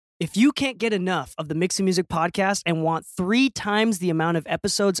If you can't get enough of the Mixing Music podcast and want 3 times the amount of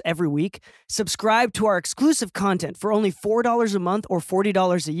episodes every week, subscribe to our exclusive content for only $4 a month or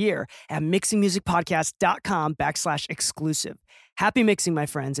 $40 a year at mixingmusicpodcast.com/exclusive. Happy mixing, my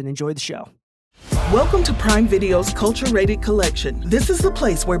friends, and enjoy the show. Welcome to Prime Video's Culture Rated Collection. This is the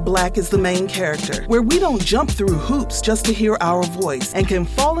place where Black is the main character, where we don't jump through hoops just to hear our voice and can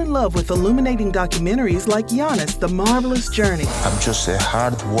fall in love with illuminating documentaries like Giannis, The Marvelous Journey. I'm just a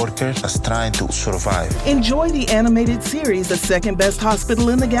hard worker that's trying to survive. Enjoy the animated series, The Second Best Hospital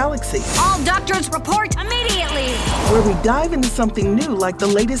in the Galaxy. All doctors report immediately! Where we dive into something new like the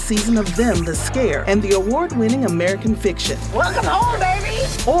latest season of Them, The Scare, and the award-winning American Fiction. Welcome home, baby!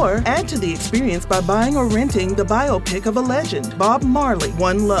 Or add to the experience by buying or renting the biopic of a legend, Bob Marley,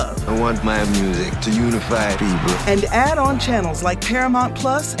 One Love. I want my music to unify people. And add on channels like Paramount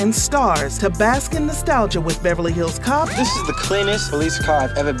Plus and Stars to bask in nostalgia with Beverly Hills Cop. This is the cleanest police car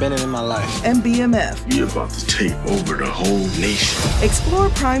I've ever been in my life. And BMF. You're about to take over the whole nation. Explore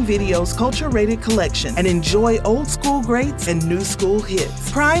Prime Video's culture-rated collection and enjoy old school greats and new school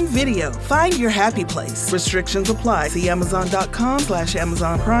hits. Prime Video. Find your happy place. Restrictions apply. See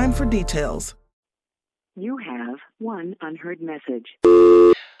Amazon.com/Amazon Prime for details. You have one unheard message.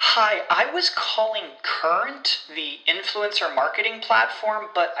 Hi, I was calling Current, the influencer marketing platform,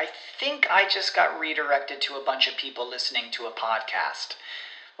 but I think I just got redirected to a bunch of people listening to a podcast.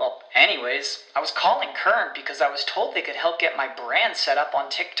 Well, anyways, I was calling Current because I was told they could help get my brand set up on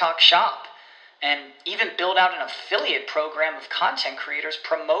TikTok Shop and even build out an affiliate program of content creators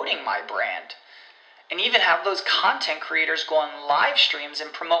promoting my brand. And even have those content creators go on live streams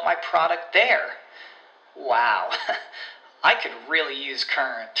and promote my product there. Wow, I could really use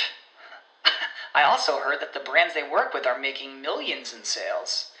Current. I also heard that the brands they work with are making millions in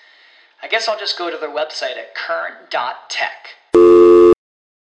sales. I guess I'll just go to their website at current.tech.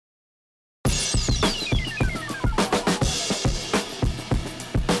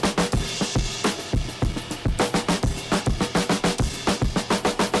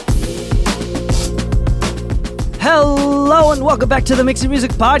 Hello and welcome back to the Mixing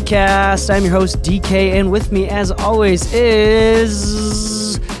Music Podcast. I'm your host, DK, and with me, as always,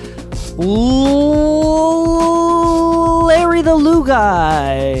 is Larry the Lou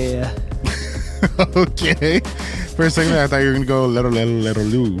Guy. Okay. For a second, I thought you were going to go little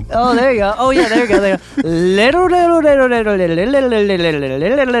Lou. Oh, there you go. Oh, yeah, there you go. Little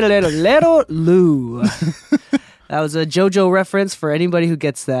Lou. That was a JoJo reference for anybody who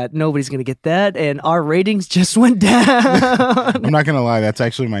gets that. Nobody's going to get that, and our ratings just went down. I'm not going to lie. That's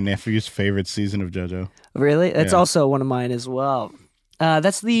actually my nephew's favorite season of JoJo. Really? That's also one of mine as well.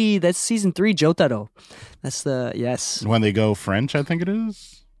 That's season 3, Jotaro. That's yes. When they go French, I think it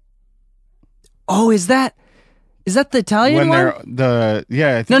is. Oh, is that the Italian one? I think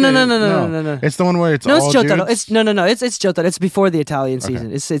No. It's the one where it's all dudes? Jotaro. It's Jotaro. It's before the Italian season.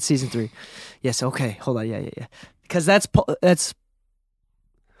 Okay. It's season 3. Yes. Okay. Hold on. Yeah. Because that's.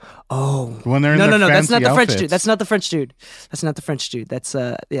 Oh. When they're in no. fancy That's not the outfits. French dude. That's not the French dude. That's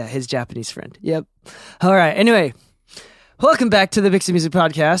his Japanese friend. Yep. All right. Anyway, welcome back to the Mixing Music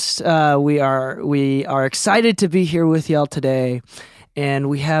Podcast. We are excited to be here with y'all today, and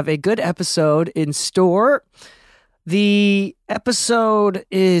we have a good episode in store. The episode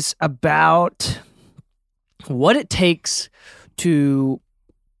is about what it takes to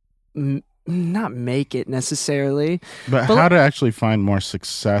not make it necessarily, but how to actually find more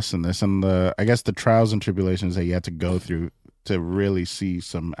success in this, and the trials and tribulations that you have to go through to really see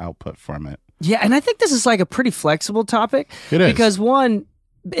some output from it. Yeah, and I think this is like a pretty flexible topic. It is. Because I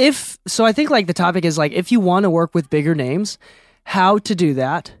think like the topic is like, if you want to work with bigger names, how to do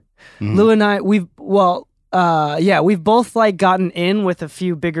that. Mm-hmm. Lou and I, we've both like gotten in with a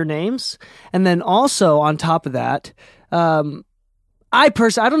few bigger names, and then also on top of that, I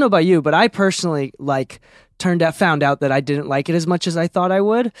don't know about you, but I personally like found out that I didn't like it as much as I thought I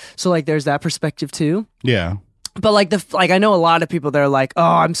would. So like, there's that perspective too. Yeah. But like I know a lot of people that are like, oh,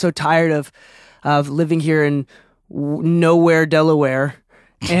 I'm so tired of living here in nowhere, Delaware.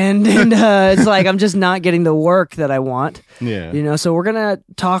 And it's like, I'm just not getting the work that I want. Yeah. So we're going to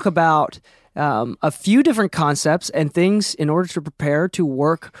talk about a few different concepts and things in order to prepare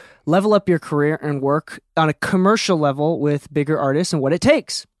to level up your career and work on a commercial level with bigger artists and what it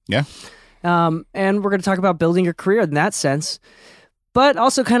takes. Yeah. And we're going to talk about building your career in that sense, but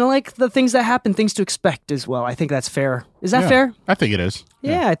also kind of like the things that happen, things to expect as well. I think that's fair. Is that fair? I think it is.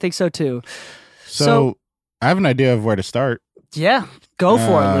 Yeah, I think so too. So I have an idea of where to start. Yeah, go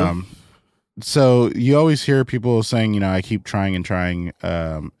for it, Lou. So you always hear people saying, I keep trying and trying.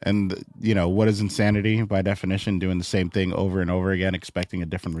 And, what is insanity by definition? Doing the same thing over and over again, expecting a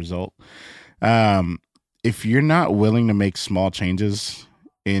different result. If you're not willing to make small changes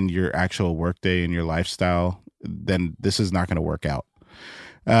in your actual workday and your lifestyle, then this is not going to work out.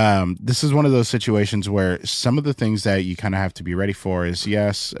 This is one of those situations where some of the things that you kind of have to be ready for is,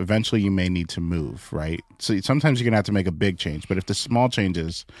 yes, eventually you may need to move, right? So sometimes you're going to have to make a big change, but if the small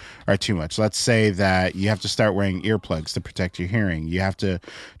changes are too much, let's say that you have to start wearing earplugs to protect your hearing. You have to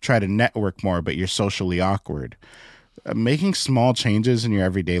try to network more, but you're socially awkward. Making small changes in your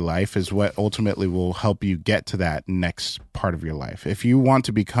everyday life is what ultimately will help you get to that next part of your life. If you want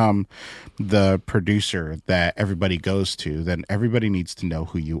to become the producer that everybody goes to, then everybody needs to know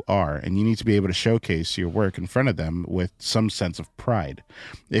who you are, and you need to be able to showcase your work in front of them with some sense of pride.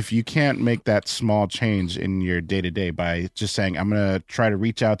 If you can't make that small change in your day-to-day by just saying, I'm going to try to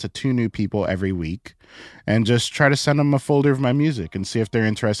reach out to 2 new people every week and just try to send them a folder of my music and see if they're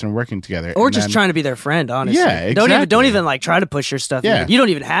interested in working together. Or just trying to be their friend, honestly. Yeah, exactly. Don't even like try to push your stuff. Yeah. You don't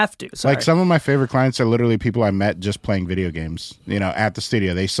even have to. Sorry. Like some of my favorite clients are literally people I met just playing video games, at the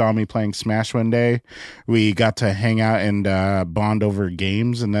studio. They saw me playing Smash one day. We got to hang out and bond over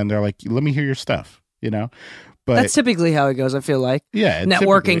games. And then they're like, let me hear your stuff, But that's typically how it goes, I feel like. Yeah.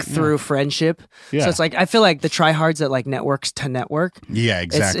 Networking through friendship. Yeah. So it's like, I feel like the tryhards that like networks to network. Yeah,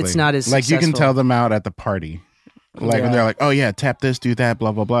 exactly. It's not as like successful. You can tell them out at the party. Like when they're like, oh yeah, tap this, do that,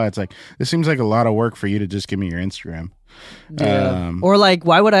 blah, blah, blah. It's like, this seems like a lot of work for you to just give me your Instagram. Yeah. Or like,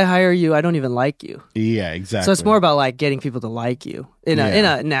 why would I hire you? I don't even like you. Yeah, exactly. So it's more about like getting people to like you in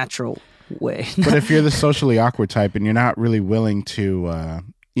a natural way. But if you're the socially awkward type and you're not really willing to,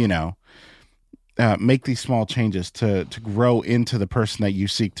 make these small changes to grow into the person that you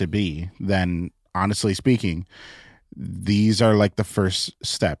seek to be, then honestly speaking, these are like the first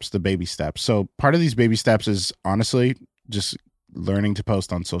steps, the baby steps. So part of these baby steps is honestly just learning to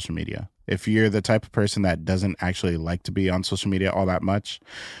post on social media. If you're the type of person that doesn't actually like to be on social media all that much,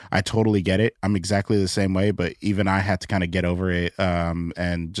 I totally get it. I'm exactly the same way, but even I had to kind of get over it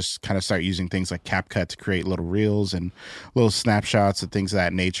and just kind of start using things like CapCut to create little reels and little snapshots and things of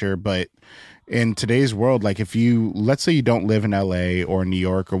that nature. But in today's world, like let's say you don't live in LA or New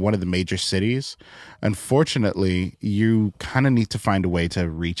York or one of the major cities, unfortunately, you kind of need to find a way to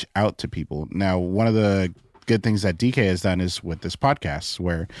reach out to people. Now, one of the good things that DK has done is with this podcast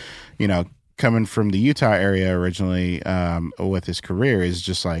where, coming from the Utah area originally with his career is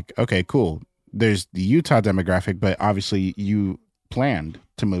just like, okay, cool. There's the Utah demographic, but obviously you planned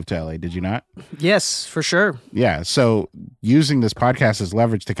to move to LA, did you not? Yes, for sure. Yeah. So using this podcast as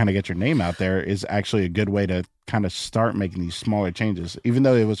leverage to kind of get your name out there is actually a good way to kind of start making these smaller changes. Even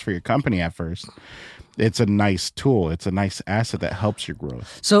though it was for your company at first, it's a nice tool. It's a nice asset that helps your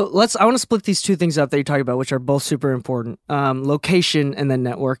growth. So I want to split these 2 things up that you're talking about, which are both super important. Location and then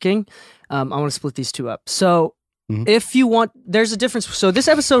networking. I want to split these 2 up. So if you want, there's a difference. So this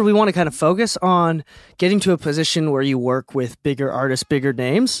episode, we want to kind of focus on getting to a position where you work with bigger artists, bigger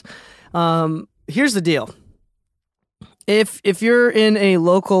names. Here's the deal. If you're in a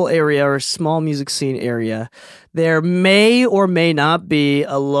local area or a small music scene area, there may or may not be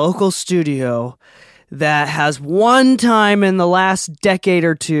a local studio that has one time in the last decade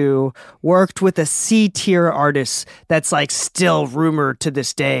or 2 worked with a C-tier artist that's like still rumored to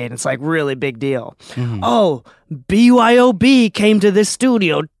this day, and it's like really big deal. Mm-hmm. Oh, BYOB came to this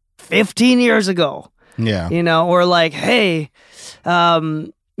studio 15 years ago. Yeah. Or like, hey,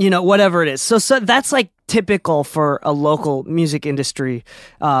 whatever it is. So that's like typical for a local music industry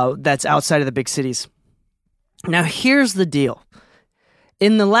that's outside of the big cities. Now, here's the deal.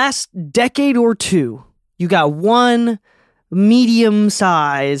 In the last decade or 2, you got one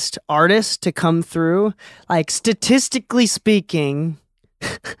medium-sized artist to come through. Like, statistically speaking,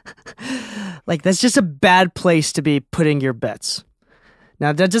 like, that's just a bad place to be putting your bets.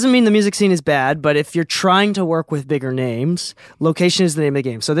 Now, that doesn't mean the music scene is bad, but if you're trying to work with bigger names, location is the name of the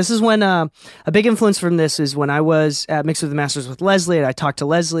game. So this is when a big influence from this is when I was at Mix with the Masters with Leslie, and I talked to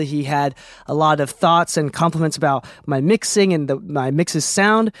Leslie. He had a lot of thoughts and compliments about my mixing and my mix's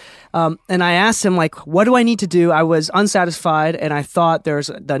sound. And I asked him, like, what do I need to do? I was unsatisfied, and I thought there's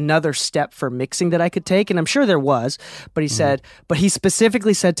another step for mixing that I could take, and I'm sure there was. But he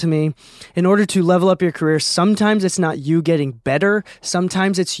specifically said to me, in order to level up your career, sometimes it's not you getting better. Sometimes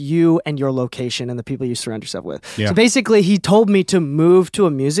oftentimes it's you and your location and the people you surround yourself with. Yeah. So basically, he told me to move to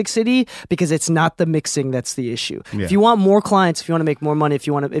a music city because it's not the mixing that's the issue. Yeah. If you want more clients, if you want to make more money, if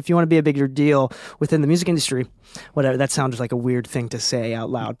you want to be a bigger deal within the music industry, whatever, that sounds like a weird thing to say out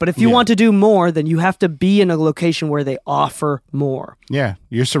loud. But if you want to do more, then you have to be in a location where they offer more. Yeah,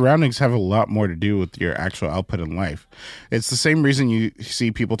 your surroundings have a lot more to do with your actual output in life. It's the same reason you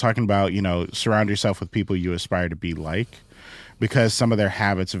see people talking about, surround yourself with people you aspire to be like, because some of their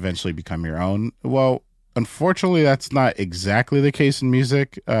habits eventually become your own. Well, unfortunately, that's not exactly the case in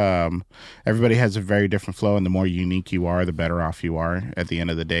music. Everybody has a very different flow, and the more unique you are, the better off you are at the end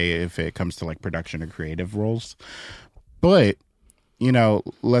of the day if it comes to like production or creative roles. But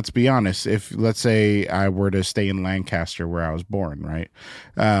let's be honest. If, let's say, I were to stay in Lancaster where I was born, right?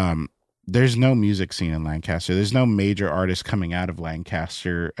 There's no music scene in Lancaster. There's no major artists coming out of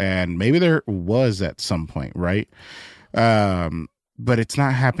Lancaster, and maybe there was at some point, right? But it's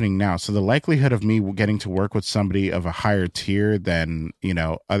not happening now. So the likelihood of me getting to work with somebody of a higher tier than,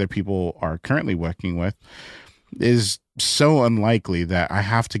 other people are currently working with is so unlikely that I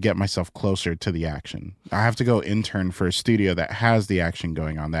have to get myself closer to the action. I have to go intern for a studio that has the action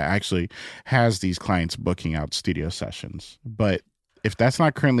going on, that actually has these clients booking out studio sessions. But if that's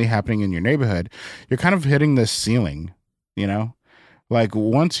not currently happening in your neighborhood, you're kind of hitting this ceiling, Like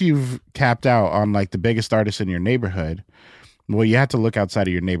once you've capped out on like the biggest artists in your neighborhood, well, you have to look outside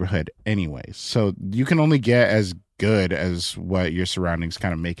of your neighborhood anyways. So you can only get as good as what your surroundings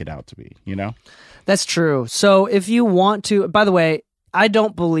kind of make it out to be, That's true. So if you want to, by the way, I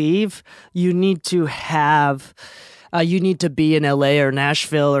don't believe you need to have, you need to be in LA or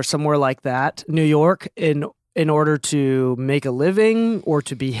Nashville or somewhere like that, New York, in order to make a living or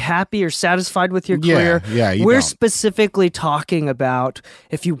to be happy or satisfied with your career. Yeah, we're specifically talking about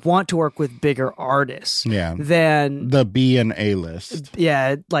if you want to work with bigger artists. Yeah. Then the B and A list.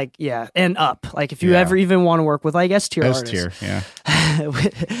 Yeah, and up. Like if you ever even want to work with like S-tier artists. S-tier, yeah.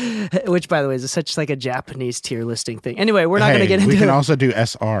 Which, by the way, is such like a Japanese tier listing thing. Anyway, we're not going to get into it. We can also do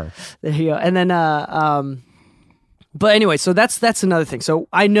SR. There you go. And then but anyway, so that's another thing. So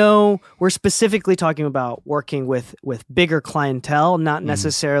I know we're specifically talking about working with bigger clientele, not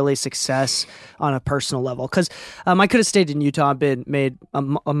necessarily success on a personal level. Because I could have stayed in Utah, made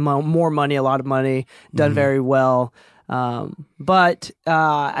more money, a lot of money, done very well. But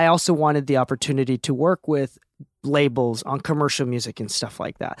I also wanted the opportunity to work with labels on commercial music and stuff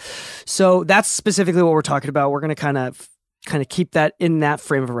like that. So that's specifically what we're talking about. We're going to kind of keep that in that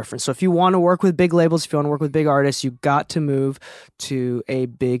frame of reference. So if you want to work with big labels, if you want to work with big artists, you got to move to a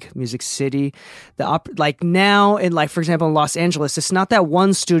big music city. Like now in for example, in Los Angeles, it's not that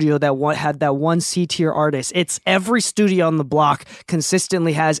one studio that had that one C-tier artist. It's every studio on the block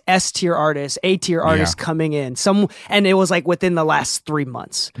consistently has S-tier artists, A-tier artists coming in. And it was like within the last 3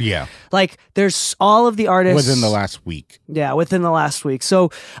 months. Yeah. Like there's all of the artists within the last week. Yeah, within the last week.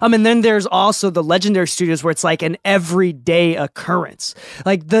 So, and then there's also the legendary studios where it's like an everyday occurrence.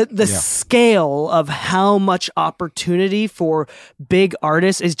 Like the scale of how much opportunity for big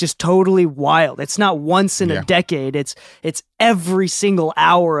artists is just totally wild. It's not once in a decade. It's every single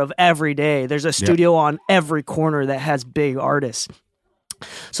hour of every day. There's a studio on every corner that has big artists.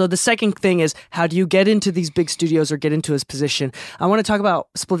 So the second thing is, how do you get into these big studios or get into his position? I want to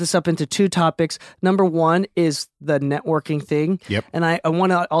split this up into two topics. Number one is the networking thing. Yep. And I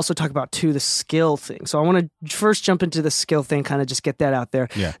want to also talk about the skill thing. So I want to first jump into the skill thing, kind of just get that out there.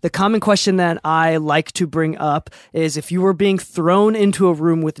 Yeah. The common question that I like to bring up is, if you were being thrown into a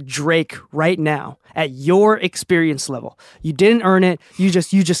room with Drake right now at your experience level, you didn't earn it, you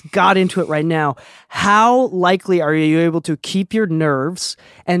just got into it right now, how likely are you able to keep your nerves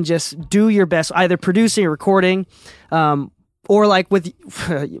and just do your best, either producing or recording, or like with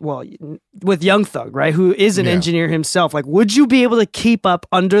Young Thug, right, who is an engineer himself? Like, would you be able to keep up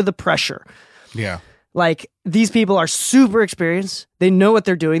under the pressure? Yeah. Like, these people are super experienced. They know what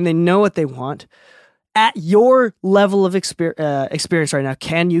they're doing. They know what they want. At your level of experience right now,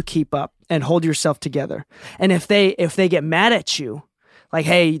 can you keep up and hold yourself together? And if they get mad at you, like,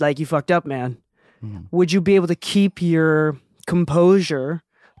 hey, like, you fucked up, man, would you be able to keep your composure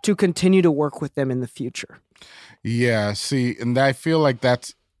to continue to work with them in the future? Yeah, see, and I feel like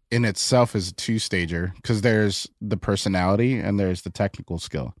that's in itself is a two-stager, because there's the personality and there's the technical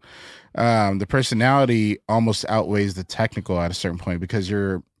skill. The personality almost outweighs the technical at a certain point, because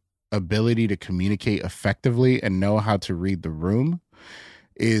your ability to communicate effectively and know how to read the room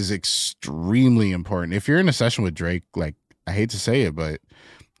is extremely important. If you're in a session with Drake, like, I hate to say it, but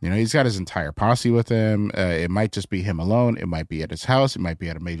You know, he's got his entire posse with him. It might just be him alone. It might be at his house. It might be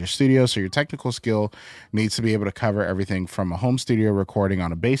at a major studio. So your technical skill needs to be able to cover everything from a home studio recording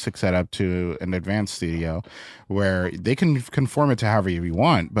on a basic setup to an advanced studio where they can conform it to however you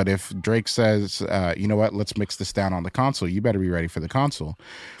want. But if Drake says, you know what, let's mix this down on the console, you better be ready for the console.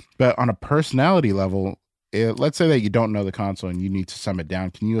 But on a personality level, let's say that you don't know the console and you need to sum it down.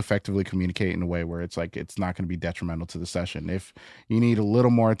 Can you effectively communicate in a way where it's like it's not going to be detrimental to the session? If you need a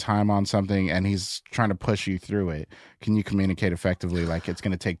little more time on something and he's trying to push you through it, can you communicate effectively like it's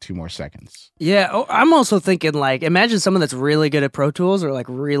going to take 2 more seconds? Yeah, I'm also thinking like imagine someone that's really good at Pro Tools or like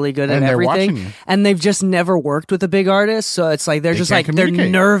really good at everything, and they've just never worked with a big artist, so it's like they're just like they're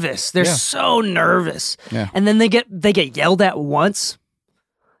nervous. They're so nervous, and then they get yelled at once.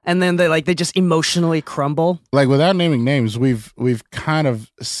 And then they just emotionally crumble. Like without naming names, we've kind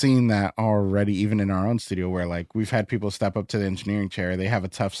of seen that already, even in our own studio, where like we've had people step up to the engineering chair. They have a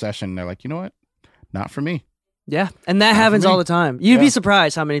tough session. They're like, you know what? Not for me. Yeah, and that happens all the time. You'd be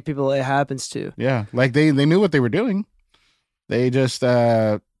surprised how many people it happens to. Yeah, like they knew what they were doing. They just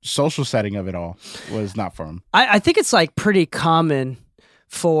social setting of it all was not for them. I think it's like pretty common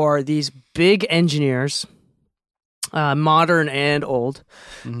for these big engineers, modern and old,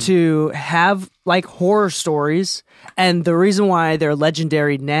 to have like horror stories. And the reason why they're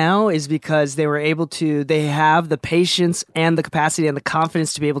legendary now is because they have the patience and the capacity and the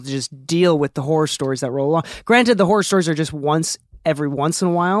confidence to be able to just deal with the horror stories that roll along. Granted, the horror stories are just every once in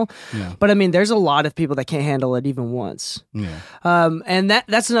a while, but I mean, there's a lot of people that can't handle it even once. And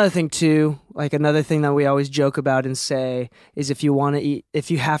that's another thing too. Like another thing that we always joke about and say is if you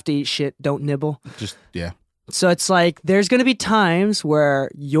have to eat shit, don't nibble. So it's like there's going to be times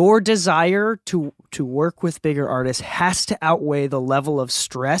where your desire to work with bigger artists has to outweigh the level of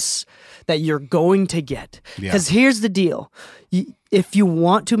stress that you're going to get. Because here's the deal. If you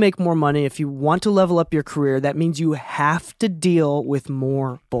want to make more money, if you want to level up your career, that means you have to deal with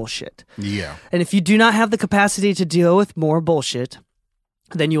more bullshit. Yeah. And if you do not have the capacity to deal with more bullshit,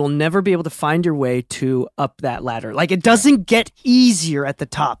 then you will never be able to find your way to up that ladder. Like it doesn't get easier at the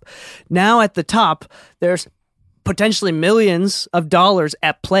top. Now at the top, there's potentially millions of dollars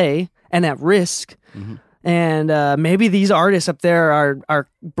at play and at risk. And maybe these artists up there are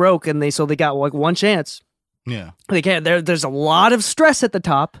broke and they got like one chance. Yeah. They can't. There's a lot of stress at the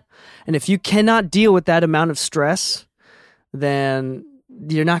top. And if you cannot deal with that amount of stress, then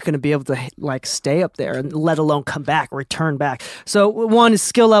you're not going to be able to like stay up there and let alone come back, return back. So one is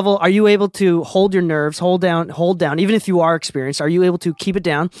skill level. Are you able to hold your nerves, hold down, even if you are experienced, are you able to keep it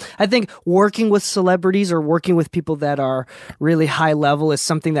down? I think working with celebrities or working with people that are really high level is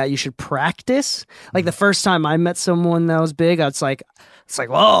something that you should practice. Like the first time I met someone that was big, it's like,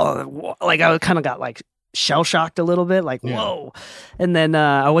 whoa, like I kind of got like shell shocked a little bit, like, whoa. And then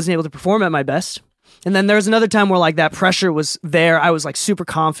I wasn't able to perform at my best. And then there was another time where like that pressure was there. I was like super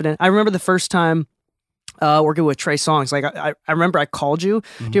confident. I remember the first time working with Trey Songz. Like I remember I called you.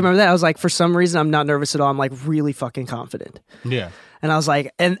 Do you remember that? I was like, for some reason, I'm not nervous at all. I'm like really fucking confident. Yeah. And I was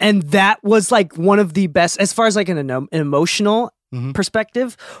like, and that was like one of the best, as far as like an emotional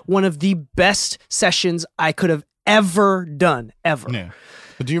perspective, one of the best sessions I could have ever done, ever. Yeah.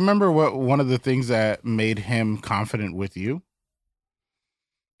 But do you remember what one of the things that made him confident with you?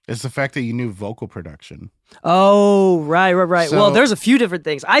 It's the fact that you knew vocal production. Oh, right. So, well, there's a few different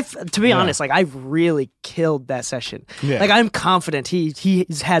things. To be honest, like I really killed that session. Yeah. Like I'm confident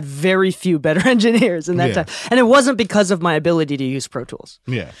he's had very few better engineers in that time. And it wasn't because of my ability to use Pro Tools.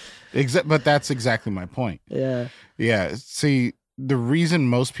 Yeah. But that's exactly my point. Yeah. Yeah. See, the reason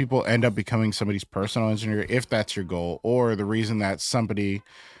most people end up becoming somebody's personal engineer, if that's your goal, or the reason that somebody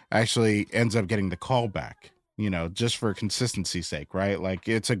actually ends up getting the call back, you know, just for consistency's sake, right? Like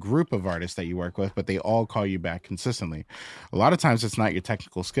it's a group of artists that you work with, but they all call you back consistently. A lot of times it's not your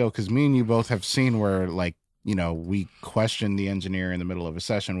technical skill, because me and you both have seen where, like, you know, we question the engineer in the middle of a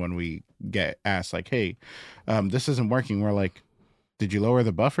session when we get asked like, hey, this isn't working. We're like, did you lower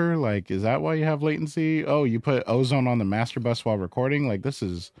the buffer? Like, is that why you have latency? Oh, you put ozone on the master bus while recording? Like, this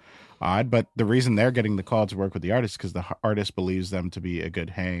is odd. But the reason they're getting the call to work with the artist is because the artist believes them to be a good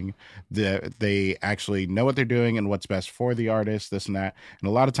hang. They actually know what they're doing and what's best for the artist, this and that. And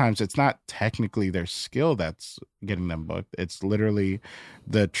a lot of times it's not technically their skill that's getting them booked. It's literally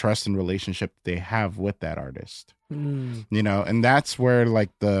the trust and relationship they have with that artist. You know, and that's where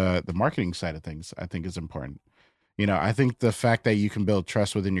like the marketing side of things I think is important. You know, I think the fact that you can build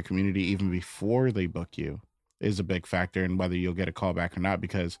trust within your community even before they book you is a big factor in whether you'll get a call back or not.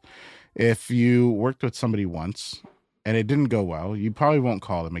 Because if you worked with somebody once and it didn't go well, you probably won't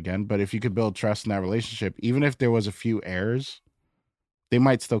call them again. But if you could build trust in that relationship, even if there was a few errors, they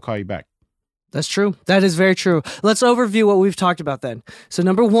might still call you back. That's true. That is very true. Let's overview what we've talked about then. So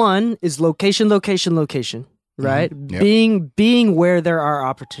number one is location, right? Yep. Being where there are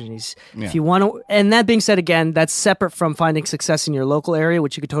opportunities. Yeah. If you want to, and that being said, again, that's separate from finding success in your local area,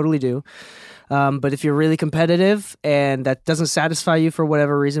 which you could totally do. But if you're really competitive and that doesn't satisfy you for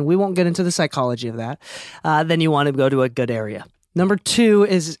whatever reason, we won't get into the psychology of that, then you want to go to a good area. Number two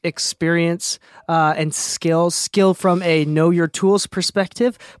is experience and skill from a know your tools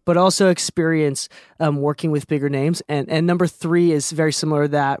perspective, but also experience working with bigger names. And number three is very similar to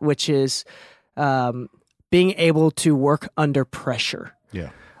that, which is being able to work under pressure.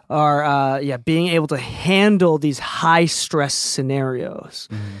 Yeah. Or being able to handle these high stress scenarios.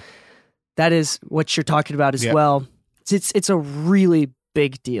 Mm-hmm. That is what you're talking about as well. It's a really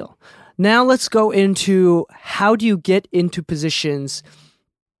big deal. Now let's go into how do you get into positions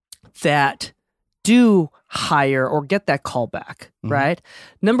that do hire or get that call back, right?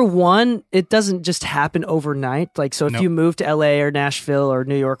 Number one, it doesn't just happen overnight. Like, so if you move to LA or Nashville or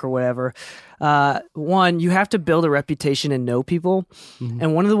New York or whatever, one, you have to build a reputation and know people. Mm-hmm.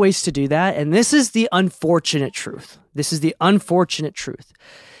 And one of the ways to do that, and this is the unfortunate truth,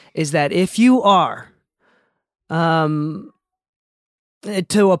 is that if you are, to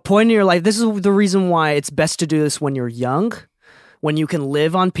a point in your life, this is the reason why it's best to do this when you're young, when you can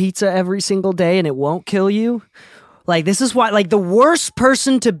live on pizza every single day and it won't kill you. Like, this is why, like, the worst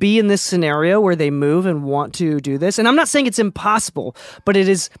person to be in this scenario where they move and want to do this, and I'm not saying it's impossible, but it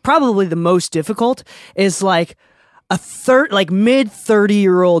is probably the most difficult, is like a mid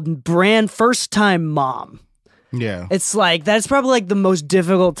 30-year-old brand first time mom. Yeah. It's like, that's probably like the most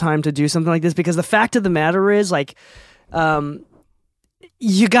difficult time to do something like this, because the fact of the matter is, like,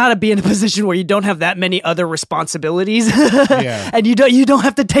 you got to be in a position where you don't have that many other responsibilities. And you don't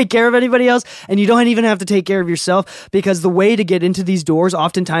have to take care of anybody else, and you don't even have to take care of yourself, because the way to get into these doors,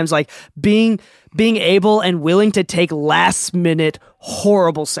 oftentimes, like being able and willing to take last minute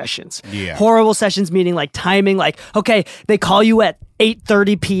horrible sessions. Horrible sessions meaning like timing, like, okay, they call you at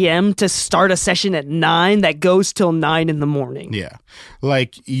 8:30 p.m. to start a session at 9 that goes till 9 in the morning. Yeah.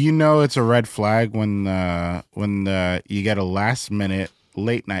 Like, it's a red flag when you get a last minute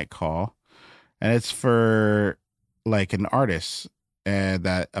late night call, and it's for like an artist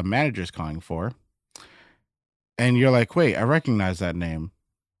that a manager's calling for, and you're like, wait, I recognize that name.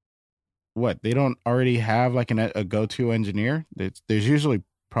 What, they don't already have like a go-to engineer? There's usually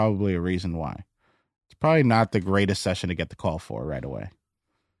probably a reason why. It's probably not the greatest session to get the call for right away.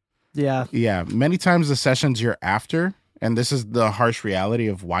 Yeah, many times the sessions you're after, and this is the harsh reality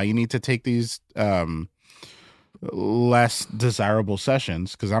of why you need to take these less desirable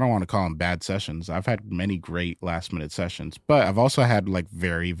sessions, because I don't want to call them bad sessions. I've had many great last minute sessions, but I've also had like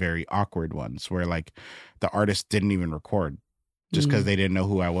very, very awkward ones where like the artist didn't even record just because they didn't know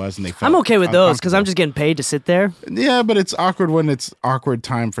who I was, and they felt I'm okay with those because I'm just getting paid to sit there. Yeah, but it's awkward when it's awkward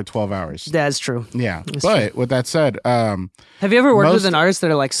time for 12 hours. That's true. Yeah, but with that said, have you ever worked with an artist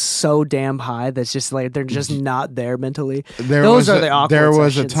that are like so damn high that's just like they're just not there mentally? Those are the awkward There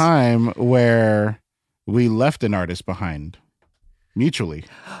was sessions. A time where we left an artist behind mutually.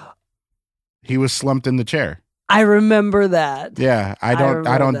 He was slumped in the chair. I remember that. Yeah, I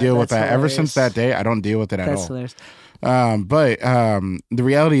don't deal with that. Ever since that day, I don't deal with it at all. That's hilarious. But the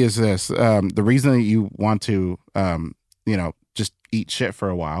reality is this: the reason that you want to, just eat shit for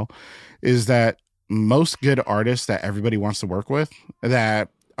a while, is that most good artists that everybody wants to work with, that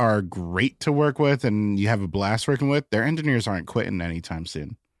are great to work with, and you have a blast working with, their engineers aren't quitting anytime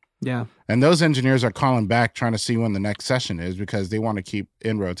soon. Yeah. And those engineers are calling back, trying to see when the next session is, because they want to keep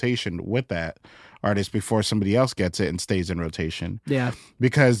in rotation with that artist before somebody else gets it and stays in rotation. Yeah.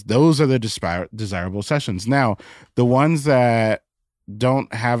 Because those are the desirable sessions. Now, the ones that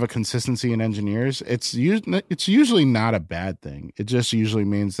don't have a consistency in engineers, it's usually not a bad thing. It just usually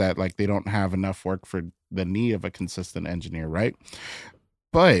means that like they don't have enough work for the need of a consistent engineer, right?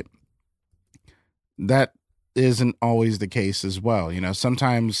 But that isn't always the case as well.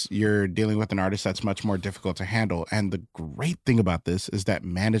 Sometimes you're dealing with an artist that's much more difficult to handle. And the great thing about this is that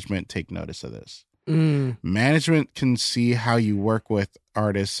management take notice of this. Management can see how you work with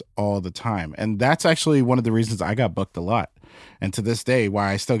artists all the time. And that's actually one of the reasons I got booked a lot. And to this day,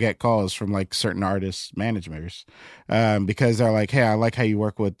 why I still get calls from like certain artists' managers, because they're like, hey, I like how you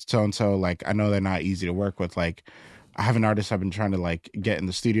work with so-and-so. Like, I know they're not easy to work with. Like, I have an artist I've been trying to like get in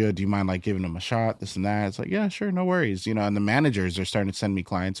the studio. Do you mind like giving them a shot? This and that. It's like, yeah, sure. No worries. And the managers are starting to send me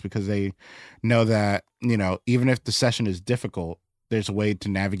clients because they know that, even if the session is difficult, there's a way to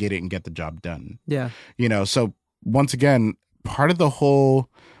navigate it and get the job done. Yeah. So once again, part of the whole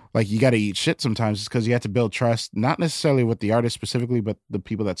like you got to eat shit sometimes, because you have to build trust, not necessarily with the artist specifically, but the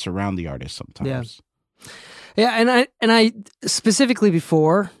people that surround the artist sometimes. Yeah, and I specifically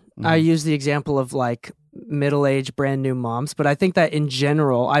before I use the example of like middle-aged brand new moms, but I think that in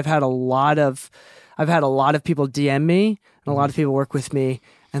general I've had a lot of people DM me and a lot of people work with me,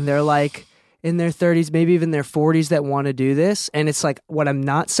 and they're like in their 30s, maybe even their 40s, that want to do this. And it's like, what I'm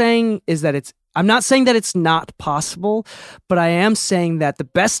not saying is that I'm not saying that it's not possible, but I am saying that the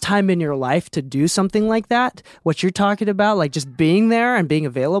best time in your life to do something like that, what you're talking about, like just being there and being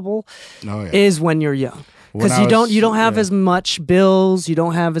available, is when you're young. Because you don't have as much bills, you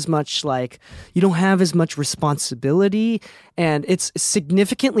don't have as much responsibility, and it's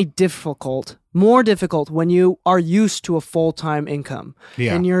significantly more difficult when you are used to a full-time income,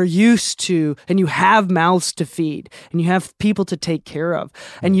 and you're used to, and you have mouths to feed, and you have people to take care of,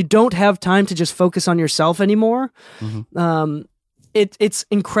 and you don't have time to just focus on yourself anymore. It's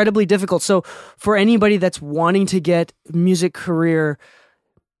incredibly difficult. So for anybody that's wanting to get music career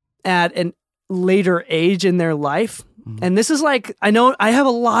at an later age in their life, and this is like, I know I have a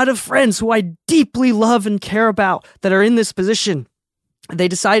lot of friends who I deeply love and care about that are in this position. They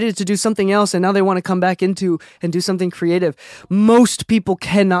decided to do something else, and now they want to come back into and do something creative. Most people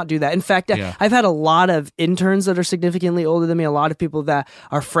cannot do that. In fact, I've had a lot of interns that are significantly older than me, a lot of people that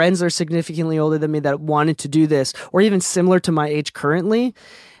are friends that are significantly older than me that wanted to do this, or even similar to my age currently.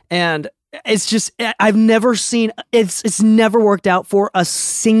 And it's just, I've never seen, it's never worked out for a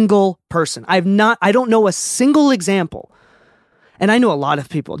single person. I don't know a single example. And I know a lot of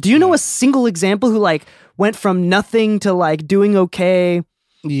people. Do you know a single example who like went from nothing to like doing okay?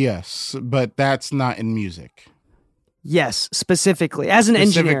 Yes, but that's not in music. Yes, specifically as an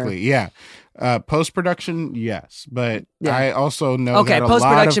engineer. Specifically, yeah. Post-production, yes, but I also know that a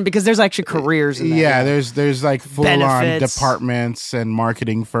post-production, because there's actually careers in that. Yeah, there's like full-on departments and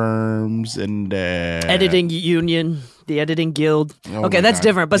marketing firms and editing union, the editing guild. Okay, that's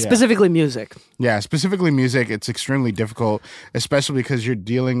different, but specifically music. Yeah, specifically music, it's extremely difficult, especially because you're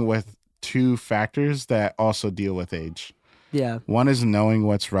dealing with two factors that also deal with age. Yeah. One is knowing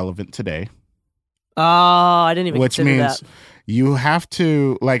what's relevant today. Oh, I didn't even consider that. Which means you have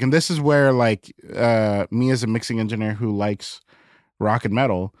to, like, and this is where, like, me as a mixing engineer who likes rock and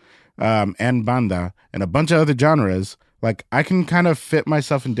metal and banda and a bunch of other genres, like, I can kind of fit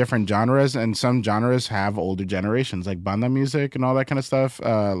myself in different genres, and some genres have older generations, like banda music and all that kind of stuff,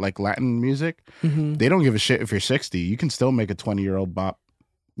 like Latin music. They don't give a shit if you're 60. You can still make a 20-year-old bop.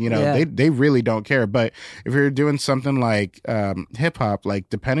 You know, they really don't care. But if you're doing something like hip-hop, like,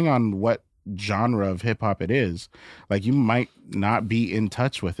 depending on what genre of hip-hop it is, like, you might not be in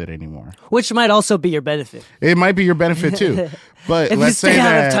touch with it anymore, which might also be your benefit. It might be your benefit too. But if let's you stay say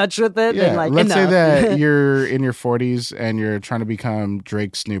out of touch with it, then like, let's say that you're in your 40s and you're trying to become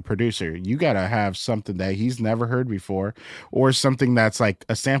Drake's new producer. You gotta have something that he's never heard before, or something that's like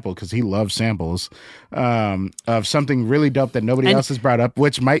a sample, because he loves samples, of something really dope that nobody else has brought up,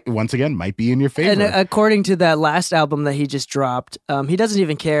 which might be in your favor. And according to that last album that he just dropped, he doesn't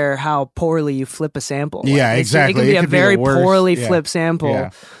even care how poorly you flip a sample. Yeah, exactly. It can be a very poorly flipped sample.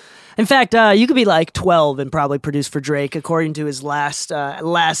 Yeah. In fact, you could be like 12 and probably produce for Drake, according to his last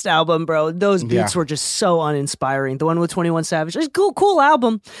album, bro. Those beats were just so uninspiring. The one with 21 Savage, it's a cool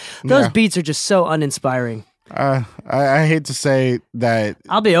album. Those beats are just so uninspiring. I hate to say that.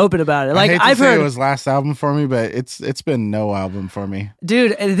 I'll be open about it. Like, I've heard it was last album for me, but it's been no album for me,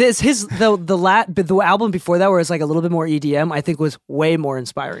 dude. The album before that, where it's like a little bit more EDM, I think was way more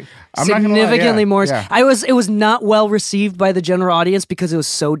inspiring. Significantly more. Yeah. It was not well received by the general audience because it was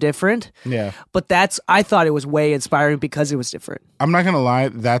so different. Yeah, but I thought it was way inspiring because it was different. I'm not gonna lie,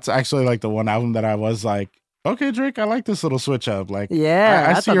 that's actually like the one album that I was like, okay, Drake, I like this little switch up. Like,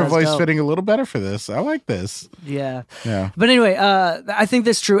 I see your voice fitting a little better for this. I like this. Yeah. But anyway, I think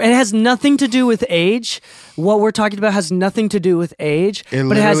that's true. It has nothing to do with age. What we're talking about has nothing to do with age,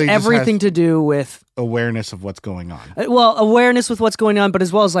 but it has everything to do with awareness of what's going on. Well, awareness with what's going on, but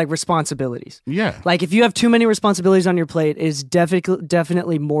as well as like responsibilities. Yeah. Like, if you have too many responsibilities on your plate, it's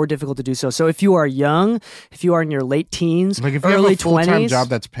definitely more difficult to do so. So if you are young, if you are in your late teens, like if you early have a full-time 20s, job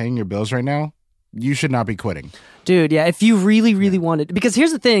that's paying your bills right now, you should not be quitting. Dude, yeah, if you really, really wanted, because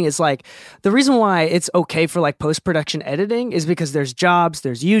here's the thing, is like, the reason why it's okay for like post-production editing is because there's jobs,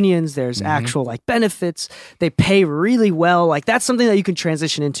 there's unions, there's actual like benefits, they pay really well, like that's something that you can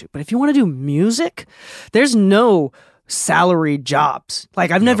transition into. But if you want to do music, there's no salaried jobs.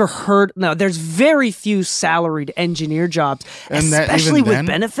 Like, I've never heard, there's very few salaried engineer jobs, and especially with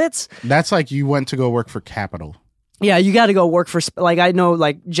benefits. That's like you went to go work for Capitol. Yeah, you got to go work for, like, I know,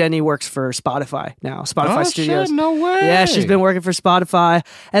 like, Jenny works for Spotify now, Spotify Studios. Shit, no way. Yeah, she's been working for Spotify.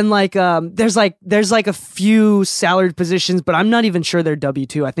 And, like, there's a few salaried positions, but I'm not even sure they're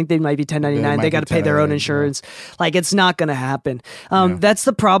W-2. I think they might be 1099. They got to pay their own insurance. Yeah. Like, it's not going to happen. That's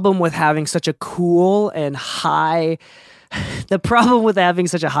the problem with having such a cool and high... The problem with having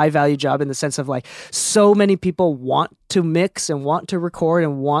such a high value job in the sense of like so many people want to mix and want to record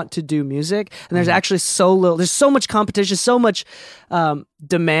and want to do music, and there's actually so little. There's so much competition, so much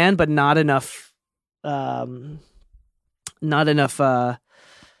demand, but not enough. Demand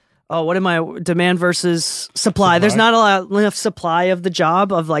versus supply. There's not enough supply of the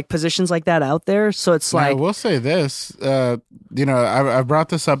job of like positions like that out there. So it's like, we'll say this. I've brought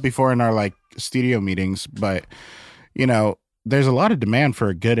this up before in our like studio meetings, but. There's a lot of demand for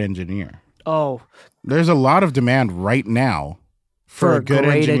a good engineer. Oh. There's a lot of demand right now for a good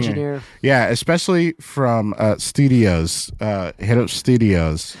great engineer. Yeah, especially from studios, hit up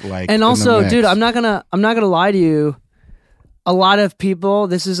studios like. And also, dude, I'm not gonna lie to you. A lot of people,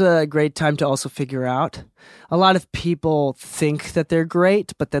 this is a great time to also figure out. A lot of people think that they're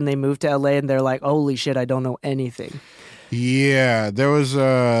great, but then they move to LA and they're like, "Holy shit, I don't know anything." Yeah, there was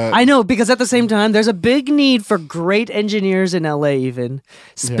I know, because at the same time, there's a big need for great engineers in LA even.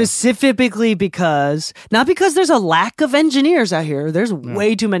 Specifically because, not because there's a lack of engineers out here. There's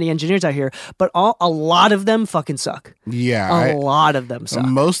way too many engineers out here, but a lot of them fucking suck. Yeah. A lot of them suck.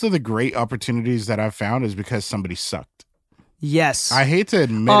 Most of the great opportunities that I've found is because somebody sucked. Yes. I hate to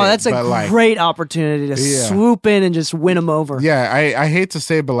admit Oh, that's it, a great opportunity to swoop in and just win them over. Yeah, I hate to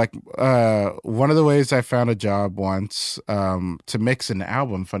say it, but like one of the ways I found a job once to mix an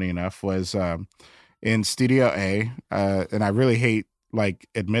album, funny enough, was in Studio A. And I really hate like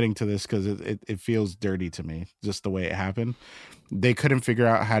admitting to this because it feels dirty to me, just the way it happened. They couldn't figure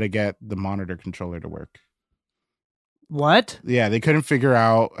out how to get the monitor controller to work. What? Yeah, they couldn't figure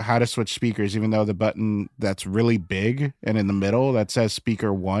out how to switch speakers, even though the button that's really big and in the middle that says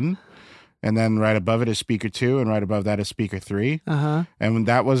speaker 1, and then right above it is speaker 2, and right above that is speaker 3. And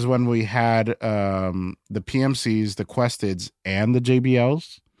that was when we had the PMCs, the Questids, and the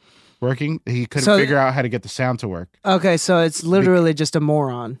JBLs working. He couldn't figure out how to get the sound to work. Okay, so it's literally just a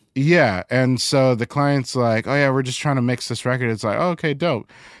moron. Yeah, and so the client's like, "Oh yeah, we're just trying to mix this record." It's like, "Oh, okay, dope."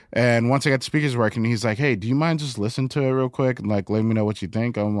 And once I got the speakers working, he's like, "Hey, do you mind just listen to it real quick and like let me know what you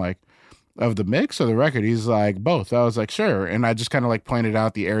think?" I'm like, "Of the mix or the record?" He's like, "Both." I was like, "Sure." And I just kind of like pointed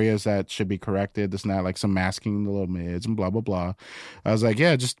out the areas that should be corrected. This and that, like some masking, the little mids and blah, blah, blah. I was like,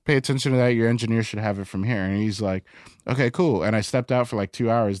 "Yeah, just pay attention to that. Your engineer should have it from here." And he's like, "Okay, cool." And I stepped out for like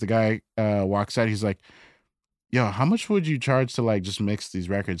 2 hours. The guy walks out. He's like, "Yo, how much would you charge to like just mix these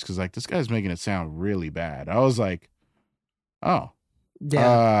records? Because like this guy's making it sound really bad." I was like, "Oh."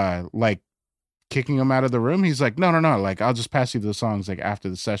 Yeah. Like kicking him out of the room. He's like, no, like I'll just pass you the songs like after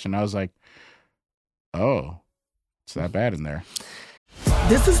the session. I was like, oh, it's that bad in there.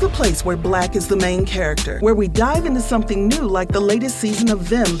 This is the place where Black is the main character, where we dive into something new like the latest season of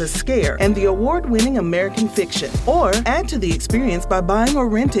Them, The Scare, and the award-winning American Fiction. Or add to the experience by buying or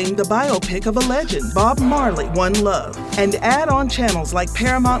renting the biopic of a legend, Bob Marley, One Love. And add on channels like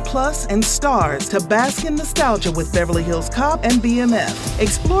Paramount Plus and Stars to bask in nostalgia with Beverly Hills Cop and BMF.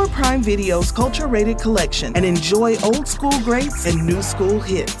 Explore Prime Video's culture-rated collection and enjoy old school greats and new school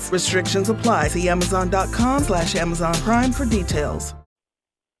hits. Restrictions apply. See Amazon.com/Amazon Prime for details.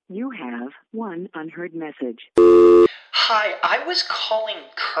 You have one unheard message. Hi, I was calling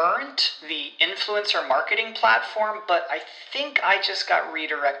Current, the influencer marketing platform, but I think I just got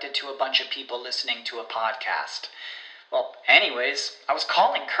redirected to a bunch of people listening to a podcast. Well, anyways, I was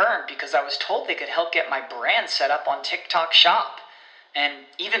calling Current because I was told they could help get my brand set up on TikTok Shop, and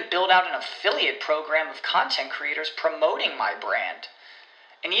even build out an affiliate program of content creators promoting my brand,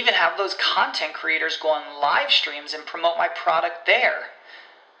 and even have those content creators go on live streams and promote my product there.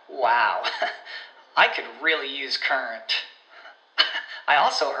 Wow, I could really use Current. I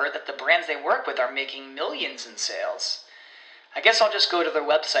also heard that the brands they work with are making millions in sales. I guess I'll just go to their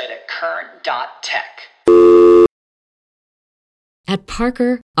website at current.tech. At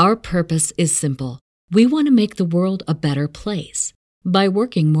Parker, our purpose is simple. We want to make the world a better place by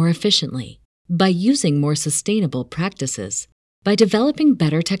working more efficiently, by using more sustainable practices, by developing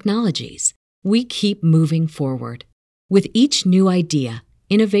better technologies. We keep moving forward. With each new idea,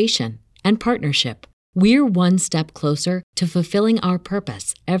 innovation, and partnership, we're one step closer to fulfilling our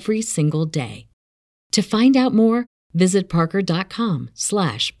purpose every single day. To find out more, visit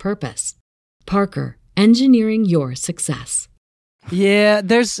parker.com/purpose. Parker, engineering your success. Yeah,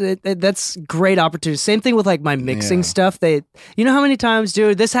 that's great opportunity. Same thing with like my mixing stuff. You know how many times,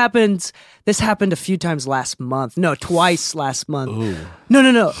 dude, this happened a few times last month. No, twice last month. Ooh.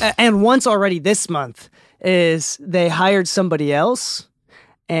 No. And once already this month is they hired somebody else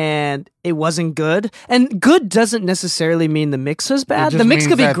and it wasn't good. And good doesn't necessarily mean the mix was bad. The mix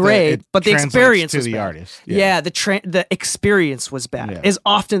could be great, but the experience was the bad. Artist. Yeah, the experience was bad. Is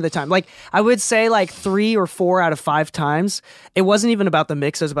often the time. Like I would say like 3 or 4 out of 5 times, it wasn't even about the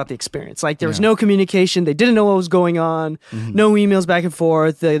mix, it was about the experience. Like there was no communication, they didn't know what was going on, no emails back and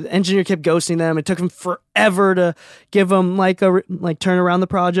forth. The engineer kept ghosting them. It took them forever to give them like turn around the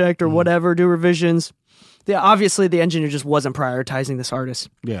project or whatever, do revisions. Obviously, the engineer just wasn't prioritizing this artist.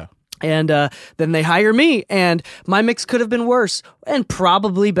 Yeah. And then they hire me, and my mix could have been worse and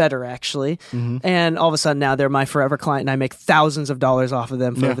probably better, actually. And all of a sudden, now they're my forever client, and I make thousands of dollars off of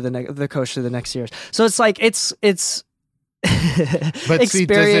them for the coach of the next years. So it's like it's. But see,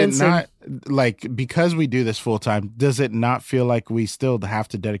 does it not like because we do this full time? Does it not feel like we still have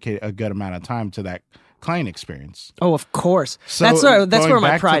to dedicate a good amount of time to that client experience? Oh, of course. So that's where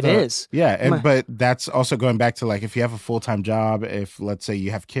my pride is. Yeah, but that's also going back to like if you have a full-time job, if let's say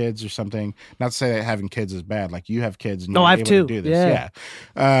you have kids or something, not to say that having kids is bad, like you have kids and you're I have able two. to do this.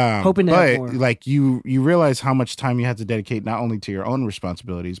 Yeah. Hoping to have more. Like you realize how much time you have to dedicate not only to your own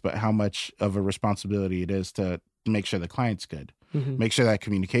responsibilities, but how much of a responsibility it is to make sure the client's good. Make sure that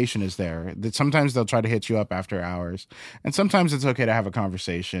communication is there. That sometimes they'll try to hit you up after hours, and sometimes it's okay to have a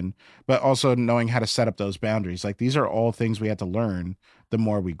conversation, but also knowing how to set up those boundaries. Like these are all things we have to learn the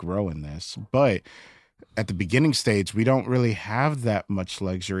more we grow in this. But at the beginning stage, we don't really have that much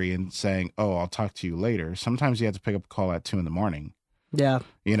luxury in saying, "Oh, I'll talk to you later." Sometimes you have to pick up a call at 2 a.m. Yeah.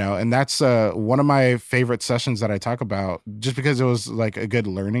 You know, and that's one of my favorite sessions that I talk about just because it was like a good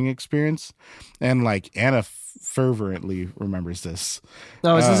learning experience. And like Anna fervently remembers this.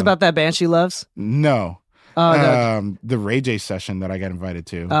 Oh, is this about that band she loves? No. Oh, no. The Ray J session that I got invited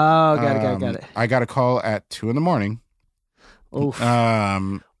to. Oh, got it. I got a call at 2 a.m. Oof.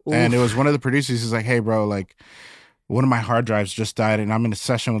 And it was one of the producers who's like, "Hey, bro, like, one of my hard drives just died and I'm in a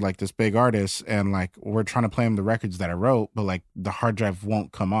session with like this big artist and like we're trying to play him the records that I wrote, but like the hard drive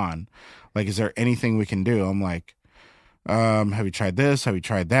won't come on. Like, is there anything we can do?" I'm like, have you tried this? Have you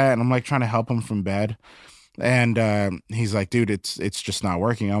tried that? And I'm like trying to help him from bed. And he's like, "Dude, it's just not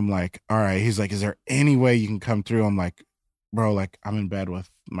working." I'm like, "All right." He's like, "Is there any way you can come through?" I'm like, "Bro, like I'm in bed with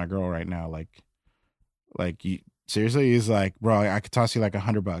my girl right now. Like you seriously?" He's like, "Bro, I could toss you like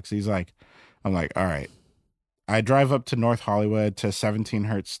 $100." He's like, I'm like, "All right." I drive up to North Hollywood to 17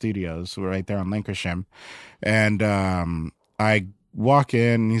 Hertz Studios. We're right there on Lancashire. And I walk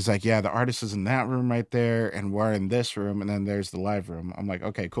in and he's like, "Yeah, the artist is in that room right there. And we're in this room. And then there's the live room." I'm like,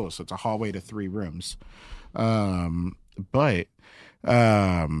 "Okay, cool." So it's a hallway to 3 rooms. I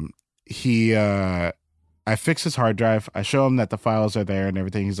fix his hard drive. I show him that the files are there and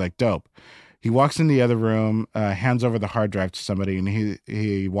everything. He's like, "Dope." He walks in the other room, hands over the hard drive to somebody. And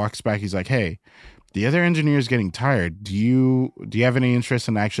he walks back. He's like, "Hey, the other engineer is getting tired. Do you have any interest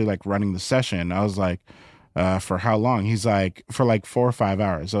in actually like running the session?" I was like, "For how long?" He's like, "For like 4 or 5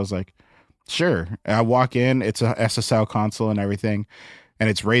 hours." I was like, "Sure." And I walk in, it's a SSL console and everything, and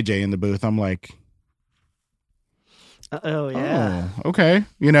it's Ray J in the booth. I'm like, oh yeah. Oh, okay.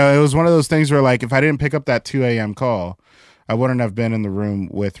 You know, it was one of those things where like if I didn't pick up that 2 a.m. call, I wouldn't have been in the room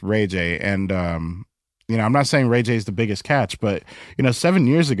with Ray J. And you know, I'm not saying Ray J is the biggest catch, but, you know, 7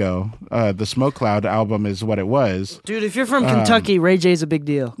 years ago, the Smoke Cloud album is what it was. Dude, if you're from Kentucky, Ray J's a big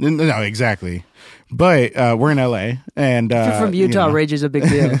deal. No, exactly. But we're in LA. And if you're from Utah, Ray J's a big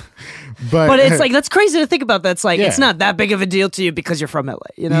deal. but it's like, that's crazy to think about. That's like, it's not that big of a deal to you because you're from LA.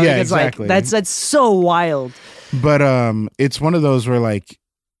 You know, yeah, it's exactly. Like, that's so wild. But it's one of those where like,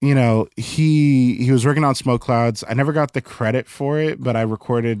 you know, he was working on Smoke Clouds. I never got the credit for it, but I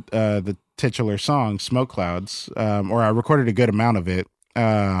recorded the titular song, Smoke Clouds, or I recorded a good amount of it.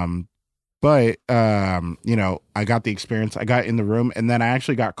 But you know, I got the experience. I got in the room, and then I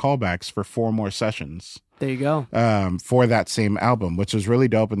actually got callbacks for 4 more sessions. There you go. For that same album, which was really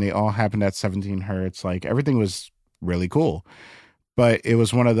dope, and they all happened at 17 Hertz. Like everything was really cool. But it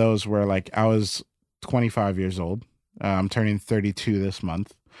was one of those where like I was 25 years old. I'm turning 32 this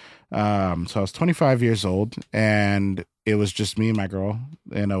month. So I was 25 years old, and it was just me and my girl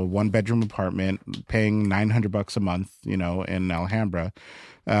in a 1-bedroom apartment paying $900 a month, you know, in Alhambra.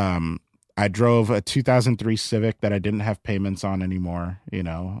 I drove a 2003 Civic that I didn't have payments on anymore. You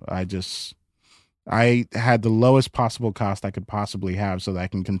know, I had the lowest possible cost I could possibly have so that I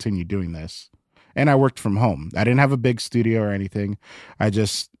can continue doing this. And I worked from home. I didn't have a big studio or anything. I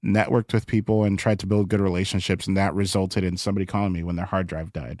just networked with people and tried to build good relationships. And that resulted in somebody calling me when their hard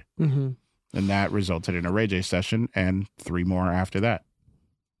drive died. Mm-hmm. And that resulted in a Ray J session and 3 more after that.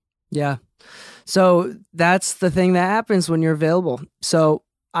 Yeah. So that's the thing that happens when you're available. So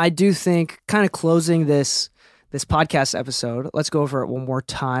I do think, kind of closing this podcast episode, let's go over it one more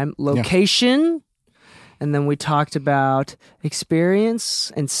time. Location, and then we talked about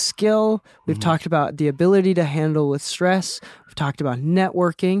experience and skill. We've talked about the ability to handle with stress. We've talked about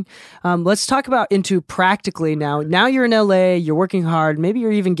networking. Let's talk about into practically now. Now you're in LA, you're working hard. Maybe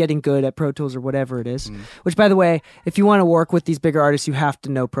you're even getting good at Pro Tools or whatever it is. Which, by the way, if you want to work with these bigger artists, you have to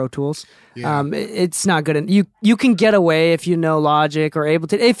know Pro Tools. Yeah. It's not good. You can get away if you know Logic or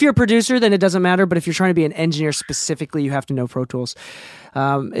Ableton. If you're a producer, then it doesn't matter. But if you're trying to be an engineer specifically, you have to know Pro Tools.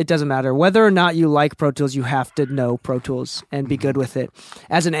 It doesn't matter. Whether or not you like Pro Tools, you have to know Pro Tools and be good with it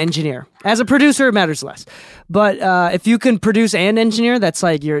as an engineer. As a producer, it matters less. But if you can produce and engineer, that's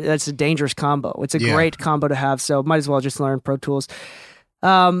a dangerous combo. It's a great combo to have. So might as well just learn Pro Tools.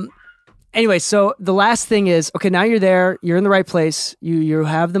 Anyway, so the last thing is, okay, now you're there, you're in the right place, you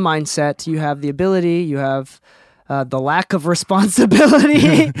have the mindset, you have the ability, you have the lack of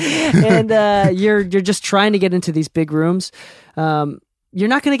responsibility, and you're just trying to get into these big rooms. You're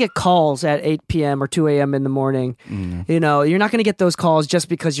not going to get calls at 8 p.m. or 2 a.m. in the morning. You know, you're not going to get those calls just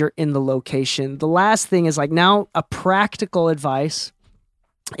because you're in the location. The last thing is now a practical advice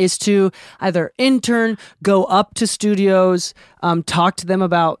is to either intern, go up to studios, talk to them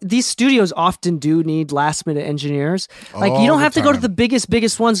about these studios often do need last minute engineers. You don't have to go to the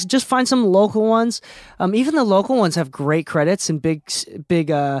biggest ones. Just find some local ones. Even the local ones have great credits and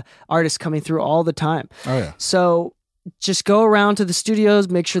big artists coming through all the time. Oh yeah. So just go around to the studios,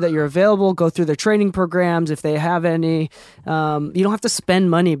 make sure that you're available, go through their training programs if they have any. You don't have to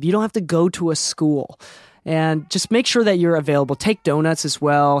spend money. You don't have to go to a school. And just make sure that you're available. Take donuts as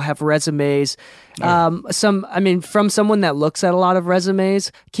well. Have resumes. From someone that looks at a lot of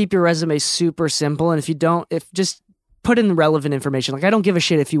resumes, keep your resume super simple. And just put in relevant information. I don't give a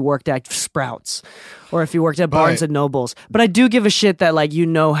shit if you worked at Sprouts or if you worked at Barnes and Nobles, but I do give a shit that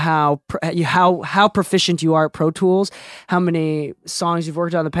how proficient you are at Pro Tools, how many songs you've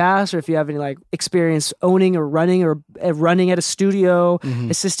worked on in the past, or if you have any experience owning or running at a studio,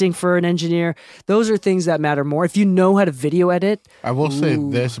 assisting for an engineer. Those are things that matter more. If you know how to video edit. I will say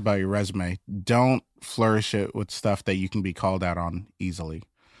this about your resume. Don't flourish it with stuff that you can be called out on easily.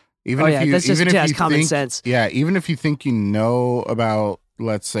 That's common sense. Yeah, even if you think you know about,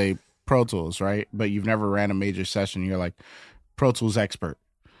 let's say, Pro Tools, right? But you've never ran a major session, you're like Pro Tools expert.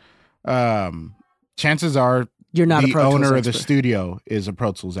 Chances are you're not the a Pro Tools owner expert. of the studio is a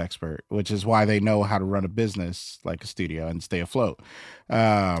Pro Tools expert, which is why they know how to run a business like a studio and stay afloat.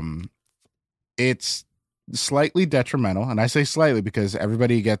 It's slightly detrimental, and I say slightly because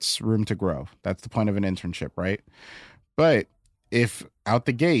everybody gets room to grow. That's the point of an internship, right? But if out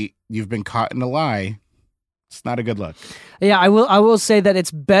the gate you've been caught in a lie, it's not a good look. Yeah, I will say that it's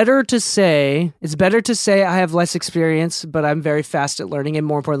better to say I have less experience, but I'm very fast at learning, and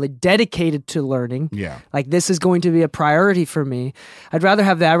more importantly, dedicated to learning. Yeah. This is going to be a priority for me. I'd rather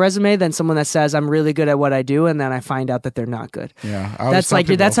have that resume than someone that says I'm really good at what I do and then I find out that they're not good. Yeah.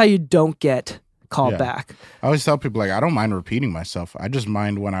 That's how you don't get called back. I always tell people I don't mind repeating myself. I just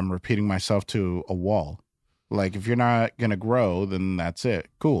mind when I'm repeating myself to a wall. If you're not going to grow, then that's it.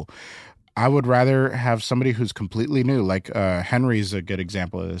 Cool. I would rather have somebody who's completely new. Henry's a good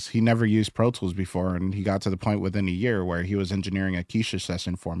example of this. He never used Pro Tools before, and he got to the point within a year where he was engineering a Keisha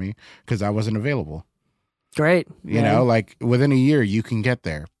session for me because I wasn't available. Great. You know, within a year, you can get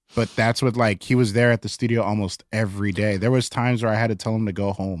there. But that's what, he was there at the studio almost every day. There was times where I had to tell him to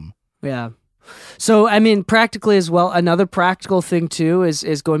go home. Yeah. So, practically as well, another practical thing too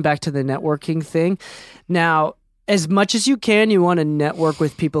is going back to the networking thing. Now, as much as you can, you want to network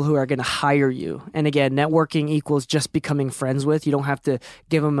with people who are going to hire you. And again, networking equals just becoming friends with. You don't have to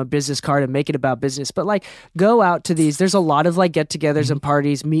give them a business card and make it about business. But go out to these. There's a lot of get-togethers and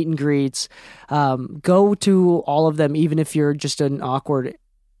parties, meet and greets. Go to all of them, even if you're just an awkward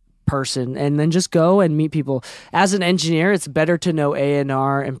person, and then just go and meet people. As an engineer, it's better to know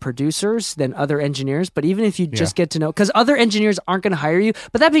A&R and producers than other engineers, but even if you just get to know, because other engineers aren't going to hire you.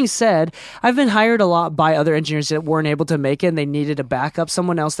 But that being said, I've been hired a lot by other engineers that weren't able to make it and they needed a backup,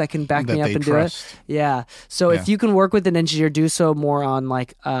 someone else that can back me up and trust. Do it. Yeah. So if you can work with an engineer, do so more on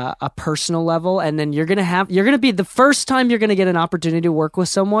a personal level, and then you're going to be the first time you're going to get an opportunity to work with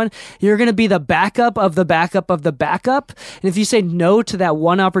someone, you're going to be the backup of the backup of the backup. And if you say no to that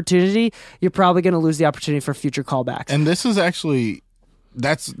one opportunity, you're probably going to lose the opportunity for future callbacks. And this is actually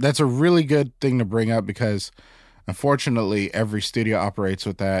That's a really good thing to bring up because unfortunately every studio operates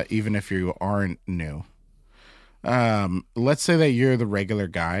with that, even if you aren't new. Let's say that you're the regular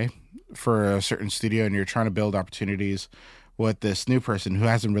guy for a certain studio and you're trying to build opportunities with this new person who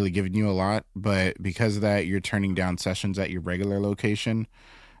hasn't really given you a lot, but because of that, you're turning down sessions at your regular location.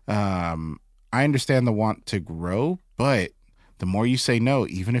 I understand the want to grow, but the more you say no,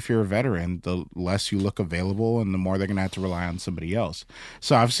 even if you're a veteran, the less you look available and the more they're going to have to rely on somebody else.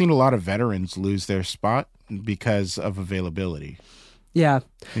 So I've seen a lot of veterans lose their spot because of availability. Yeah.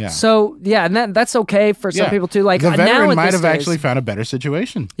 Yeah. So, yeah, and that's okay for some people too. Like, the veteran now might have actually found a better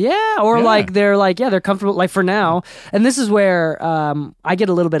situation. Yeah, or like they're comfortable, like for now. And this is where I get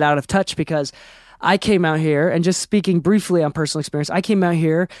a little bit out of touch because I came out here, and just speaking briefly on personal experience, I came out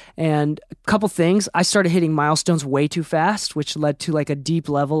here and a couple things, I started hitting milestones way too fast, which led to like a deep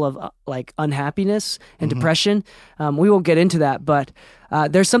level of like unhappiness and depression. We won't get into that, but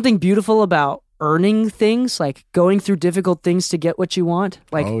there's something beautiful about earning things, like going through difficult things to get what you want.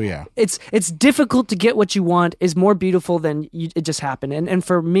 Like, it's difficult to get what you want is more beautiful than it just happened. And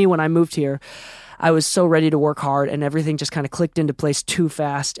for me, when I moved here, I was so ready to work hard and everything just kind of clicked into place too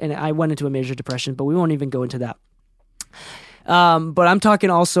fast. And I went into a major depression, but we won't even go into that. But I'm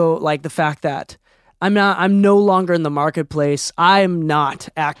talking also like the fact that I'm no longer in the marketplace. I'm not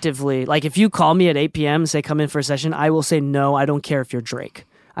actively, like if you call me at 8 p.m. and say, come in for a session, I will say, no, I don't care if you're Drake.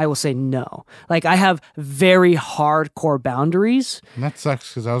 I will say no. Like I have very hardcore boundaries. And that sucks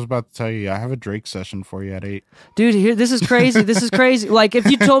because I was about to tell you, I have a Drake session for you at 8. Dude, this is crazy. This is crazy. Like if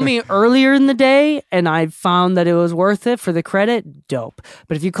you told me earlier in the day and I found that it was worth it for the credit, dope.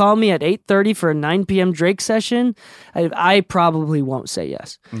 But if you call me at 8:30 for a 9 p.m. Drake session, I probably won't say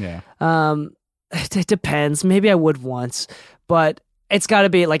yes. Yeah. It depends. Maybe I would once, but it's got to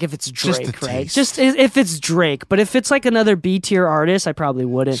be like if it's Drake, right? Just if it's Drake. But if it's like another B-tier artist, I probably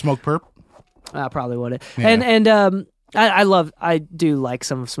wouldn't. Smoke Perp? I probably wouldn't. Yeah. And I do like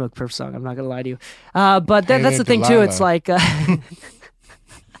some of Smoke Perp's song. I'm not gonna lie to you. But that's the thing too. It's like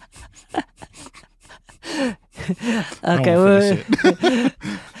okay.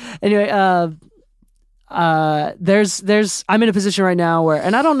 Anyway, there's I'm in a position right now where,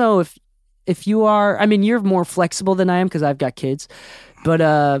 and I don't know if you are, I mean, you're more flexible than I am because I've got kids, but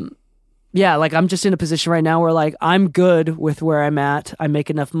yeah, like I'm just in a position right now where like I'm good with where I'm at. I make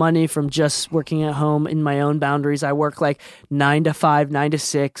enough money from just working at home in my own boundaries. I work like 9 to 5, 9 to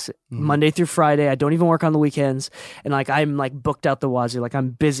 6, Monday through Friday. I don't even work on the weekends. And like I'm like booked out the wazoo. Like I'm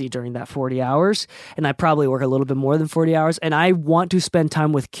busy during that 40 hours. And I probably work a little bit more than 40 hours. And I want to spend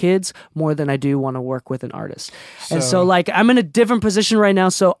time with kids more than I do want to work with an artist. And so like I'm in a different position right now.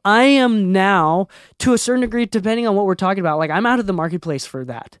 So I am now, to a certain degree, depending on what we're talking about, like I'm out of the marketplace for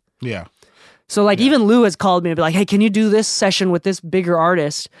that. Yeah. So like even Lou has called me and be like, hey, can you do this session with this bigger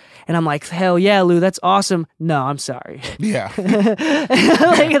artist? And I'm like, hell yeah, Lou, that's awesome. No, I'm sorry. Yeah. Like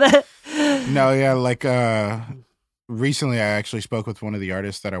that. No, yeah, like recently I actually spoke with one of the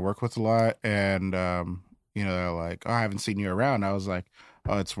artists that I work with a lot, and you know, they're like, oh, I haven't seen you around. I was like,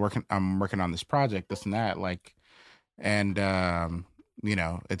 oh, I'm working on this project, this and that, like, and you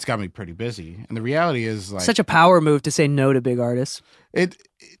know, it's got me pretty busy. And the reality is like such a power move to say no to big artists.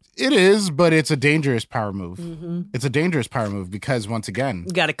 It is, but it's a dangerous power move. Mm-hmm. It's a dangerous power move because, once again,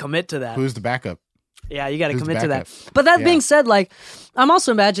 you got to commit to that. Who's the backup? Yeah, you got to commit to that. But that being said, like, I'm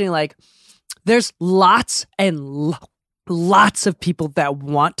also imagining, like, there's lots and lots of people that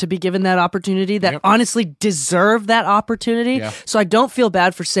want to be given that opportunity that honestly deserve that opportunity. Yeah. So I don't feel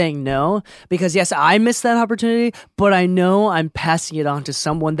bad for saying no because, yes, I missed that opportunity, but I know I'm passing it on to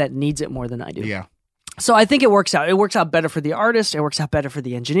someone that needs it more than I do. Yeah. So I think it works out. It works out better for the artist. It works out better for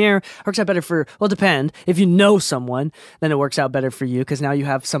the engineer. It works out better for, well, depend. If you know someone, then it works out better for you because now you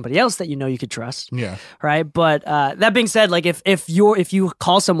have somebody else that you know you could trust. Yeah. Right. But that being said, like if you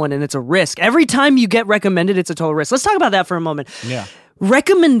call someone and it's a risk, every time you get recommended, it's a total risk. Let's talk about that for a moment. Yeah.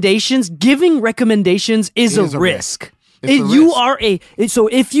 Giving recommendations is a risk. So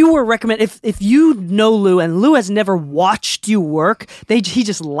if you were if you know Lou and Lou has never watched you work, he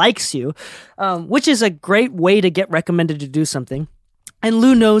just likes you, which is a great way to get recommended to do something. And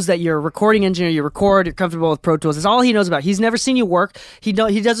Lou knows that you're a recording engineer, you're comfortable with Pro Tools. That's all he knows about. He's never seen you work. He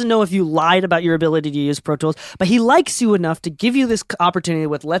doesn't know if you lied about your ability to use Pro Tools, but he likes you enough to give you this opportunity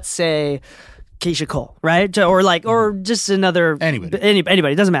with, let's say, Keisha Cole, right? Or just another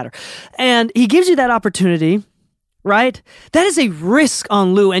anybody, it doesn't matter. And he gives you that opportunity. Right? That is a risk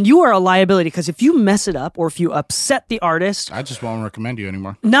on Lou, and you are a liability because if you mess it up or if you upset the artist, I just won't recommend you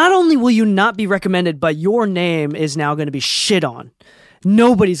anymore. Not only will you not be recommended, but your name is now going to be shit on.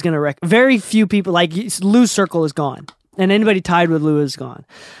 Nobody's going to very few people, like Lou's circle is gone. and anybody tied with Lou is gone.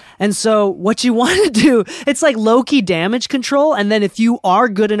 And so what you want to do, it's like low-key damage control, and then if you are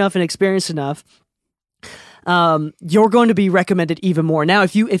good enough and experienced enough, you're going to be recommended even more. Now,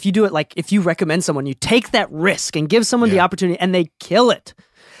 if you do it like if you recommend someone, you take that risk and give someone the opportunity, and they kill it.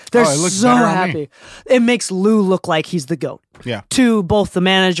 They're so happy. It makes Lou look like he's the GOAT. Yeah. To both the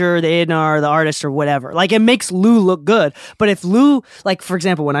manager, the A&R, the artist, or whatever. Like, it makes Lou look good. But if Lou, like, for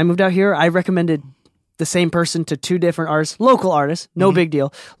example, when I moved out here, I recommended the same person to 2 different artists, local artists, no big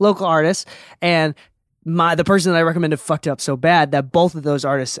deal, local artists, and the person that I recommended fucked up so bad that both of those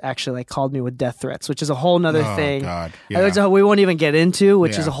artists actually like called me with death threats, which is a whole nother thing. God. Yeah. We won't even get into,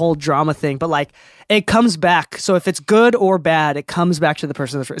 which is a whole drama thing. But like, it comes back. So if it's good or bad, it comes back to the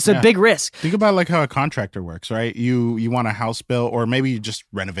person that's. It's a big risk. Think about like how a contractor works, right? You want a house built, or maybe you're just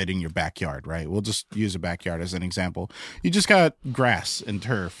renovating your backyard, right? We'll just use a backyard as an example. You just got grass and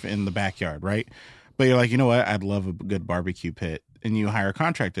turf in the backyard, right? But you're like, you know what? I'd love a good barbecue pit. And you hire a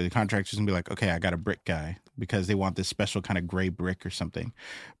contractor. The contractor's going to be like, okay, I got a brick guy because they want this special kind of gray brick or something.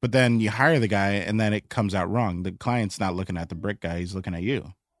 But then you hire the guy and then it comes out wrong. The client's not looking at the brick guy. He's looking at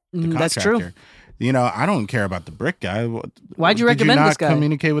you. The contractor. That's true. You know, I don't care about the brick guy. Why'd you recommend this guy? Did you not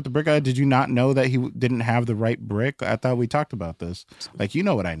communicate with the brick guy? Did you not know that he didn't have the right brick? I thought we talked about this. Like, you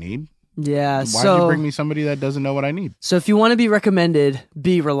know what I need. Yeah. Why'd you bring me somebody that doesn't know what I need? So if you want to be recommended,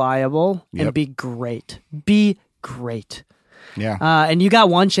 be reliable and be great. Be great. Yeah. And you got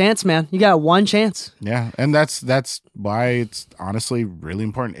one chance, man. You got one chance. Yeah. And that's why it's honestly really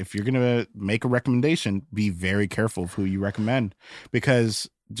important. If you're going to make a recommendation, be very careful of who you recommend, because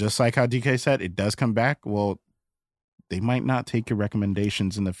just like how DK said, it does come back. Well, they might not take your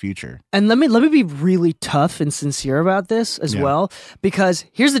recommendations in the future. And let me be really tough and sincere about this as well, because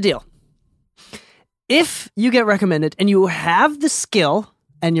here's the deal. If you get recommended and you have the skill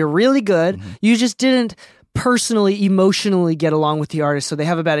and you're really good, you just didn't personally, emotionally get along with the artist, so they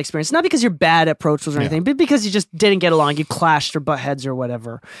have a bad experience. Not because you're bad at Pro Tools or anything, but because you just didn't get along, you clashed or butt heads or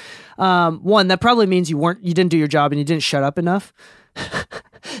whatever. One, that probably means you didn't do your job and you didn't shut up enough.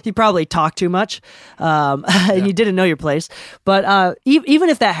 You probably talked too much, and you didn't know your place. But even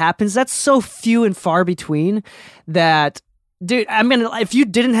if that happens, that's so few and far between that. Dude, if you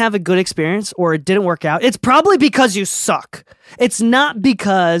didn't have a good experience or it didn't work out, it's probably because you suck. It's not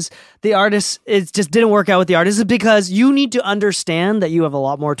because the artist, it just didn't work out with the artist. It's because you need to understand that you have a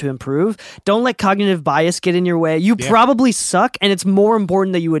lot more to improve. Don't let cognitive bias get in your way. You probably suck, and it's more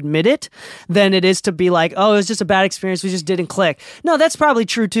important that you admit it than it is to be like, oh, it was just a bad experience. We just didn't click. No, that's probably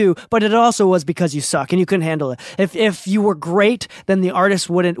true too, but it also was because you suck and you couldn't handle it. If you were great, then the artist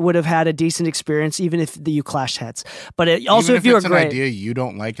would have had a decent experience, even if you clashed heads. But if you were great, an idea you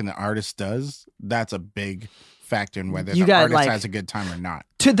don't like and the artist does, that's a big factor in whether the artist has a good time or not.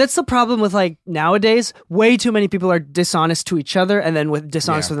 That's the problem with like nowadays. Way too many people are dishonest to each other and then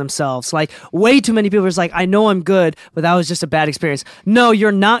dishonest with themselves. Like way too many people are like, I know I'm good, but that was just a bad experience. No,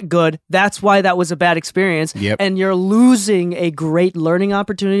 you're not good. That's why that was a bad experience. And you're losing a great learning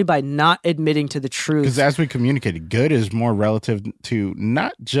opportunity by not admitting to the truth. Because as we communicated, good is more relative to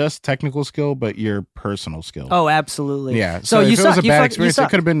not just technical skill, but your personal skill. Oh, absolutely. Yeah. So if it was a bad experience, it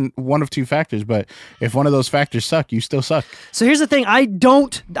could have been one of two factors. But if one of those factors suck, you still suck. So here's the thing. I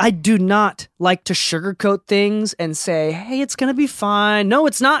do not like to sugarcoat things and say, hey, it's going to be fine. No,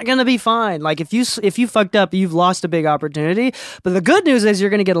 it's not going to be fine. Like if you fucked up, you've lost a big opportunity. But the good news is you're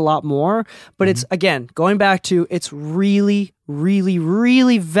going to get a lot more. But it's, again, going back to, it's really, really,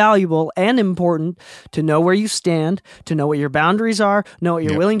 really valuable and important to know where you stand, to know what your boundaries are, know what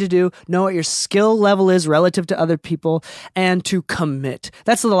you're willing to do, know what your skill level is relative to other people, and to commit.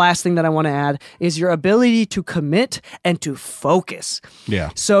 That's the last thing that I want to add is your ability to commit and to focus. Yeah.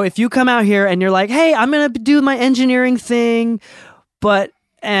 So if you come out here and you're like, hey, I'm going to do my engineering thing, but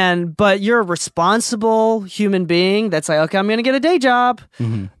you're a responsible human being that's like, okay, I'm going to get a day job.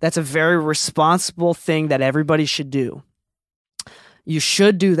 That's a very responsible thing that everybody should do. You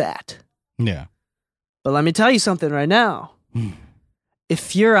should do that. Yeah. But let me tell you something right now.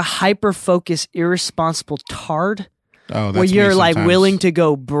 If you're a hyper-focused, irresponsible tard, where you're like willing to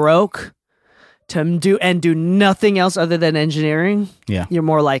go broke to do nothing else other than engineering, you're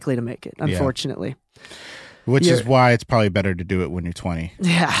more likely to make it, unfortunately. Which is why it's probably better to do it when you're 20.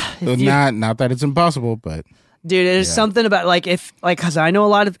 Yeah. So not that it's impossible, but... Dude, there's something about because I know a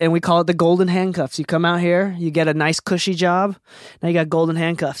lot of, and we call it the golden handcuffs. You come out here, you get a nice cushy job. Now you got golden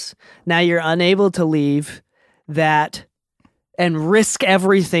handcuffs. Now you're unable to leave that and risk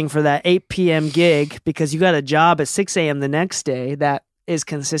everything for that 8 p.m. gig because you got a job at 6 a.m. the next day that is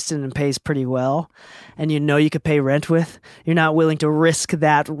consistent and pays pretty well, and you know you could pay rent with, you're not willing to risk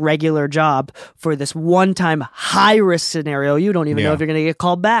that regular job for this one-time high-risk scenario. You don't even know if you're going to get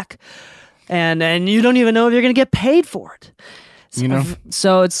called back, and you don't even know if you're going to get paid for it.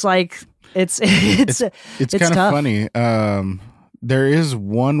 So it's like it's kind of funny. There is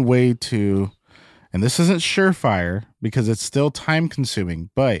one way to, and this isn't surefire because it's still time consuming,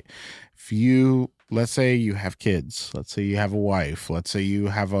 but if you, let's say you have kids, let's say you have a wife, let's say you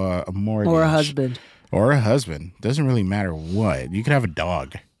have a mortgage. Or a husband. Doesn't really matter what. You could have a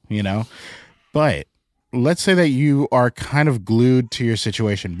dog, but let's say that you are kind of glued to your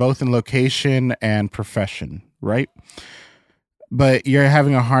situation, both in location and profession, right? But you're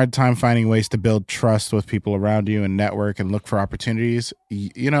having a hard time finding ways to build trust with people around you and network and look for opportunities.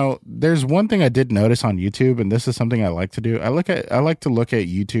 There's one thing I did notice on YouTube, and this is something I like to do. I like to look at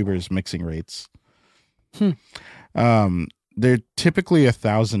YouTubers' mixing rates. They're typically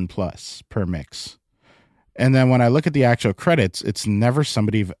 1,000 plus per mix. And then when I look at the actual credits, it's never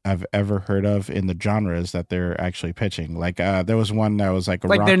somebody I've ever heard of in the genres that they're actually pitching. Like there was one that was like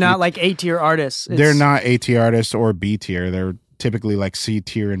they're not like A-tier artists. They're not A-tier artists or B-tier. They're typically like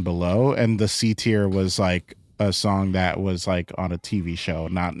C-tier and below, and the C-tier was like a song that was like on a TV show,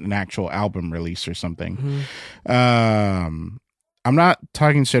 not an actual album release or something. I'm not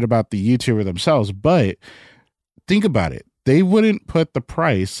talking shit about the YouTuber themselves, but think about it. They wouldn't put the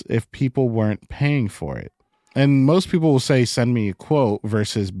price if people weren't paying for it. And most people will say, send me a quote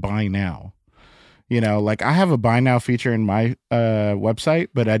versus buy now. Like I have a buy now feature in my website,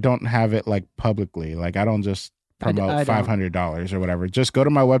 but I don't have it like publicly. Like I don't just promote $500 or whatever. Just go to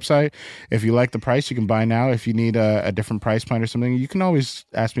my website. If you like the price, you can buy now. If you need a different price point or something, you can always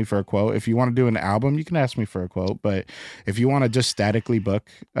ask me for a quote. If you want to do an album, you can ask me for a quote. But if you want to just statically book,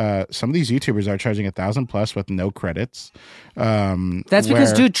 some of these YouTubers are charging 1,000 plus with no credits. That's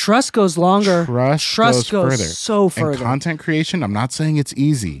because, dude, trust goes longer. Trust goes further. So further. And content creation, I'm not saying it's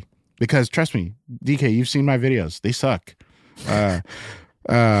easy because trust me, DK, you've seen my videos. They suck.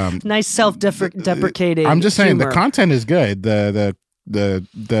 Nice self-deprecating. I'm just saying humor. the content is good. The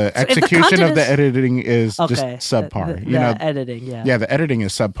execution of the editing is just subpar. The editing, the editing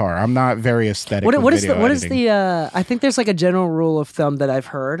is subpar. I'm not very aesthetic. What is the? I think there's like a general rule of thumb that I've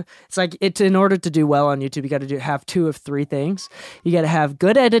heard. It's like in order to do well on YouTube, you got to have 2 of 3 things. You got to have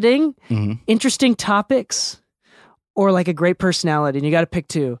good editing, interesting topics, or like a great personality, and you got to pick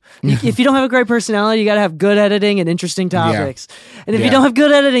 2. If you don't have a great personality, you got to have good editing and interesting topics. Yeah. And if you don't have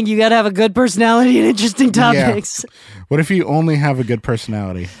good editing, you got to have a good personality and interesting topics. Yeah. What if you only have a good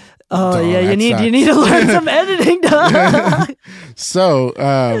personality? You need to learn some editing. So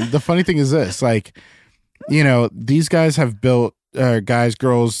the funny thing is this, like, these guys have built guys,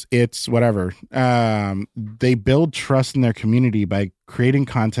 girls, it's whatever. They build trust in their community by creating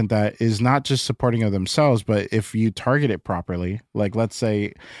content that is not just supporting of themselves, but if you target it properly, like let's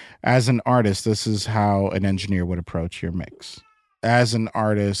say as an artist, this is how an engineer would approach your mix. As an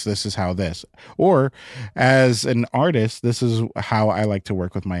artist, this is how this, or as an artist, this is how I like to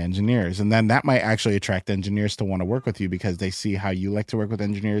work with my engineers. And then that might actually attract engineers to want to work with you because they see how you like to work with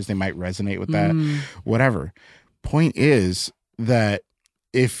engineers. They might resonate with that, whatever. Point is that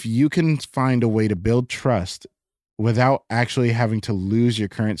if you can find a way to build trust without actually having to lose your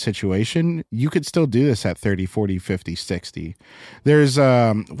current situation, you could still do this at 30, 40, 50, 60. There's,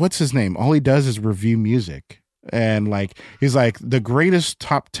 what's his name? All he does is review music. And like he's like the greatest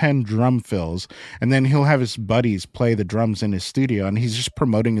top 10 drum fills, and then he'll have his buddies play the drums in his studio, and he's just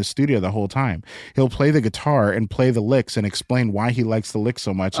promoting his studio the whole time. He'll play the guitar and play the licks and explain why he likes the licks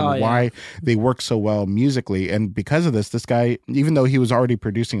so much and why they work so well musically. And because of this guy, even though he was already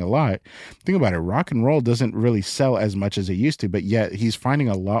producing a lot, think about it, rock and roll doesn't really sell as much as it used to, but yet he's finding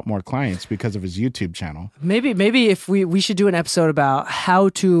a lot more clients because of his YouTube channel. Maybe if we should do an episode about how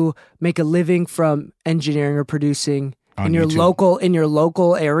to make a living from engineering or producing in your local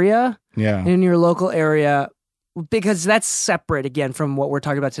area. Yeah. In your local area, because that's separate again from what we're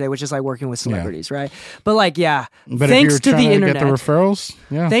talking about today, which is like working with celebrities, right? But like, but thanks if you're to the trying internet, get the referrals,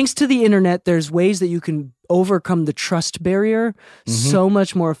 thanks to the internet, there's ways that you can overcome the trust barrier so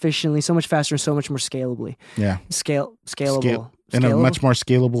much more efficiently, so much faster, so much more scalably. Yeah. Scalable. In a much more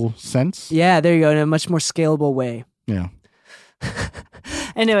scalable sense. Yeah, there you go. In a much more scalable way. Yeah.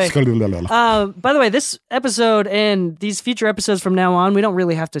 Anyway, by the way, this episode and these future episodes from now on, we don't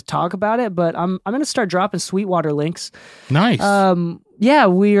really have to talk about it, but I'm going to start dropping Sweetwater links. Nice.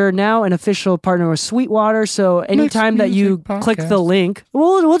 We are now an official partner with Sweetwater, so anytime that you click the link,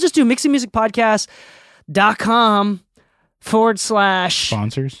 we'll just do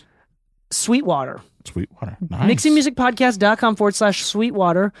mixingmusicpodcast.com/sponsors Sweetwater. Sweetwater. Nice.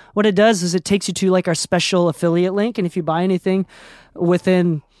 mixingmusicpodcast.com/Sweetwater. What it does is it takes you to like our special affiliate link. And if you buy anything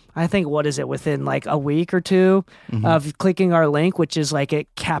within, I think, within like a week or two of clicking our link, which is like it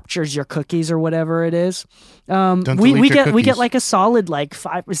captures your cookies or whatever it is. We get like a solid like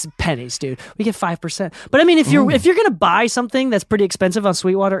 5 pennies, dude. We get 5%. But I mean, if you're gonna buy something that's pretty expensive on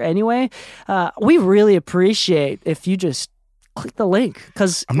Sweetwater anyway, we really appreciate if you just click the link,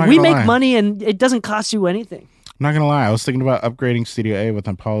 because we make money and it doesn't cost you anything. I'm not gonna lie, I was thinking about upgrading Studio A with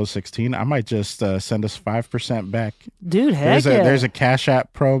Apollo 16. I might just send us 5% back. Dude, heck yeah. There's a Cash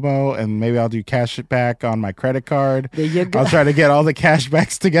App promo, and maybe I'll do cash back on my credit card. There you go. I'll try to get all the cash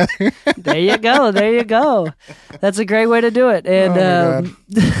backs together. There you go. That's a great way to do it. And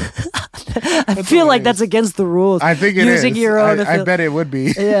I feel like that's against the rules. I think it using is. Your own I bet it would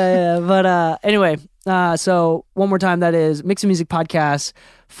be. Yeah. But anyway, so one more time, that is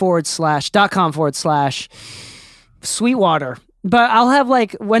mixingmusicpodcast.com/Sweetwater. But I'll have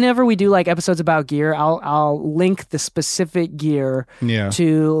like, whenever we do like episodes about gear, I'll link the specific gear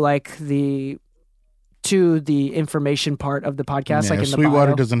to the information part of the podcast, like in the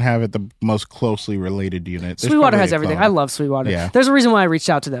Sweetwater bio. doesn't have it the most closely related unit. Sweetwater has everything. I love Sweetwater. Yeah. There's a reason why I reached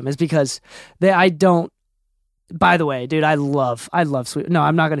out to them, is because I don't. By the way, dude, I love Sweet. No,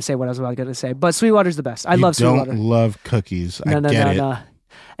 I'm not going to say what I was about to say, but Sweetwater's the best. I love Sweetwater. Don't love cookies. I get it.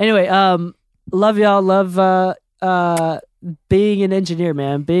 Anyway, love y'all. Love being an engineer,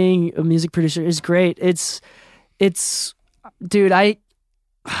 man. Being a music producer is great. It's, dude.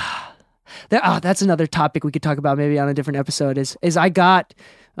 That's another topic we could talk about maybe on a different episode. Is I got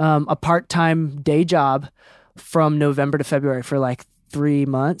a part-time day job from November to February for like 3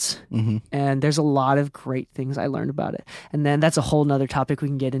 months, and there's a lot of great things I learned about it. And then that's a whole nother topic, we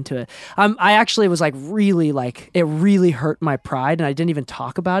can get into it. I actually was like really, like, it really hurt my pride, and I didn't even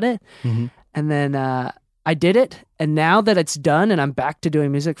talk about it. And then I did it, and now that it's done and I'm back to doing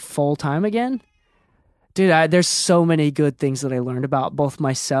music full time again, dude, there's so many good things that I learned about both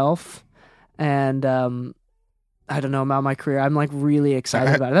myself and I don't know, about my career. I'm like really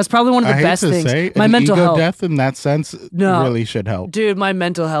excited about it. That's probably one of the best things. My mental health, death in that sense really should help. Dude, my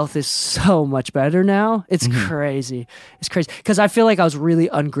mental health is so much better now. It's crazy. It's crazy. Because I feel like I was really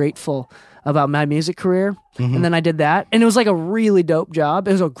ungrateful about my music career. And then I did that. And it was like a really dope job.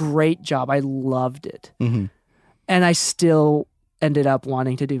 It was a great job. I loved it. And I still ended up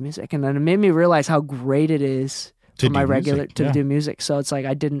wanting to do music. And then it made me realize how great it is to do music. So it's like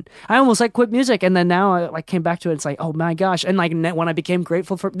I almost like quit music, and then now I like came back to it. It's like, oh my gosh. And like when I became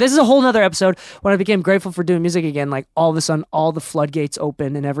grateful for, this is a whole nother episode, when I became grateful for doing music again, like all of a sudden all the floodgates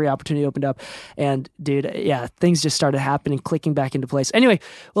opened and every opportunity opened up, and dude, yeah, things just started happening, clicking back into place. Anyway,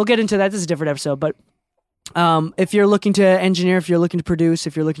 we'll get into that. This is a different episode, but if you're looking to engineer, if you're looking to produce,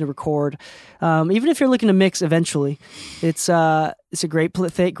 if you're looking to record, even if you're looking to mix eventually, it's a great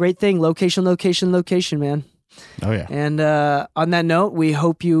thing. Location, man. Oh yeah. And on that note, we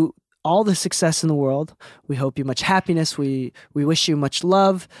hope you all the success in the world. We hope you much happiness. We wish you much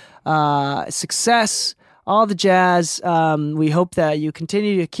love, success, all the jazz. We hope that you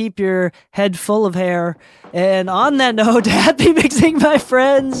continue to keep your head full of hair. And on that note, happy mixing, my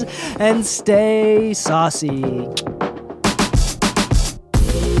friends, and stay saucy.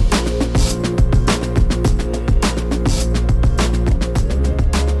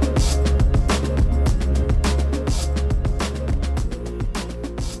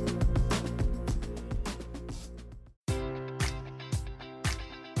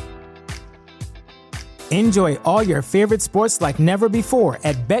 Enjoy all your favorite sports like never before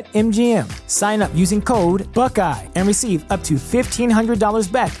at BetMGM. Sign up using code Buckeye and receive up to $1,500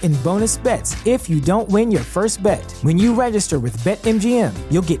 back in bonus bets if you don't win your first bet. When you register with BetMGM,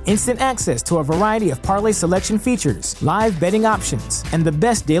 you'll get instant access to a variety of parlay selection features, live betting options, and the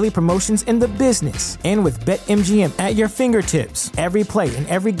best daily promotions in the business. And with BetMGM at your fingertips, every play and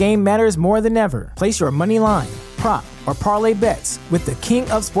every game matters more than ever. Place your money line, prop, or parlay bets with the king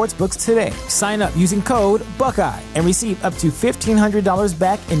of sportsbooks today. Sign up using code Buckeye and receive up to $1,500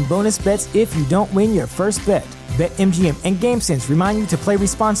 back in bonus bets if you don't win your first bet. BetMGM and GameSense remind you to play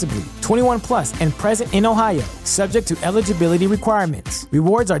responsibly. 21 plus and present in Ohio, subject to eligibility requirements.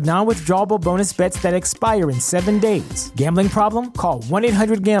 Rewards are non-withdrawable bonus bets that expire in 7 days. Gambling problem? Call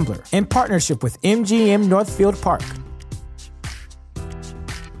 1-800-GAMBLER. In partnership with MGM Northfield Park.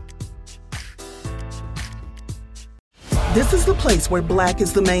 This is the place where Black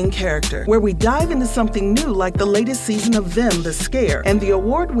is the main character, where we dive into something new like the latest season of Them, The Scare, and the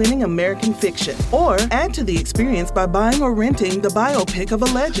award-winning American Fiction. Or add to the experience by buying or renting the biopic of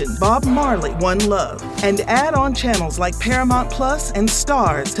a legend, Bob Marley, One Love. And add on channels like Paramount Plus and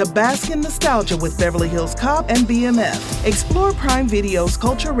Stars to bask in nostalgia with Beverly Hills Cop and BMF. Explore Prime Video's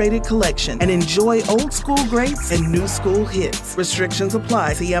culture-rated collection and enjoy old school greats and new school hits. Restrictions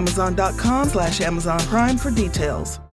apply. See Amazon.com/Amazon Prime for details.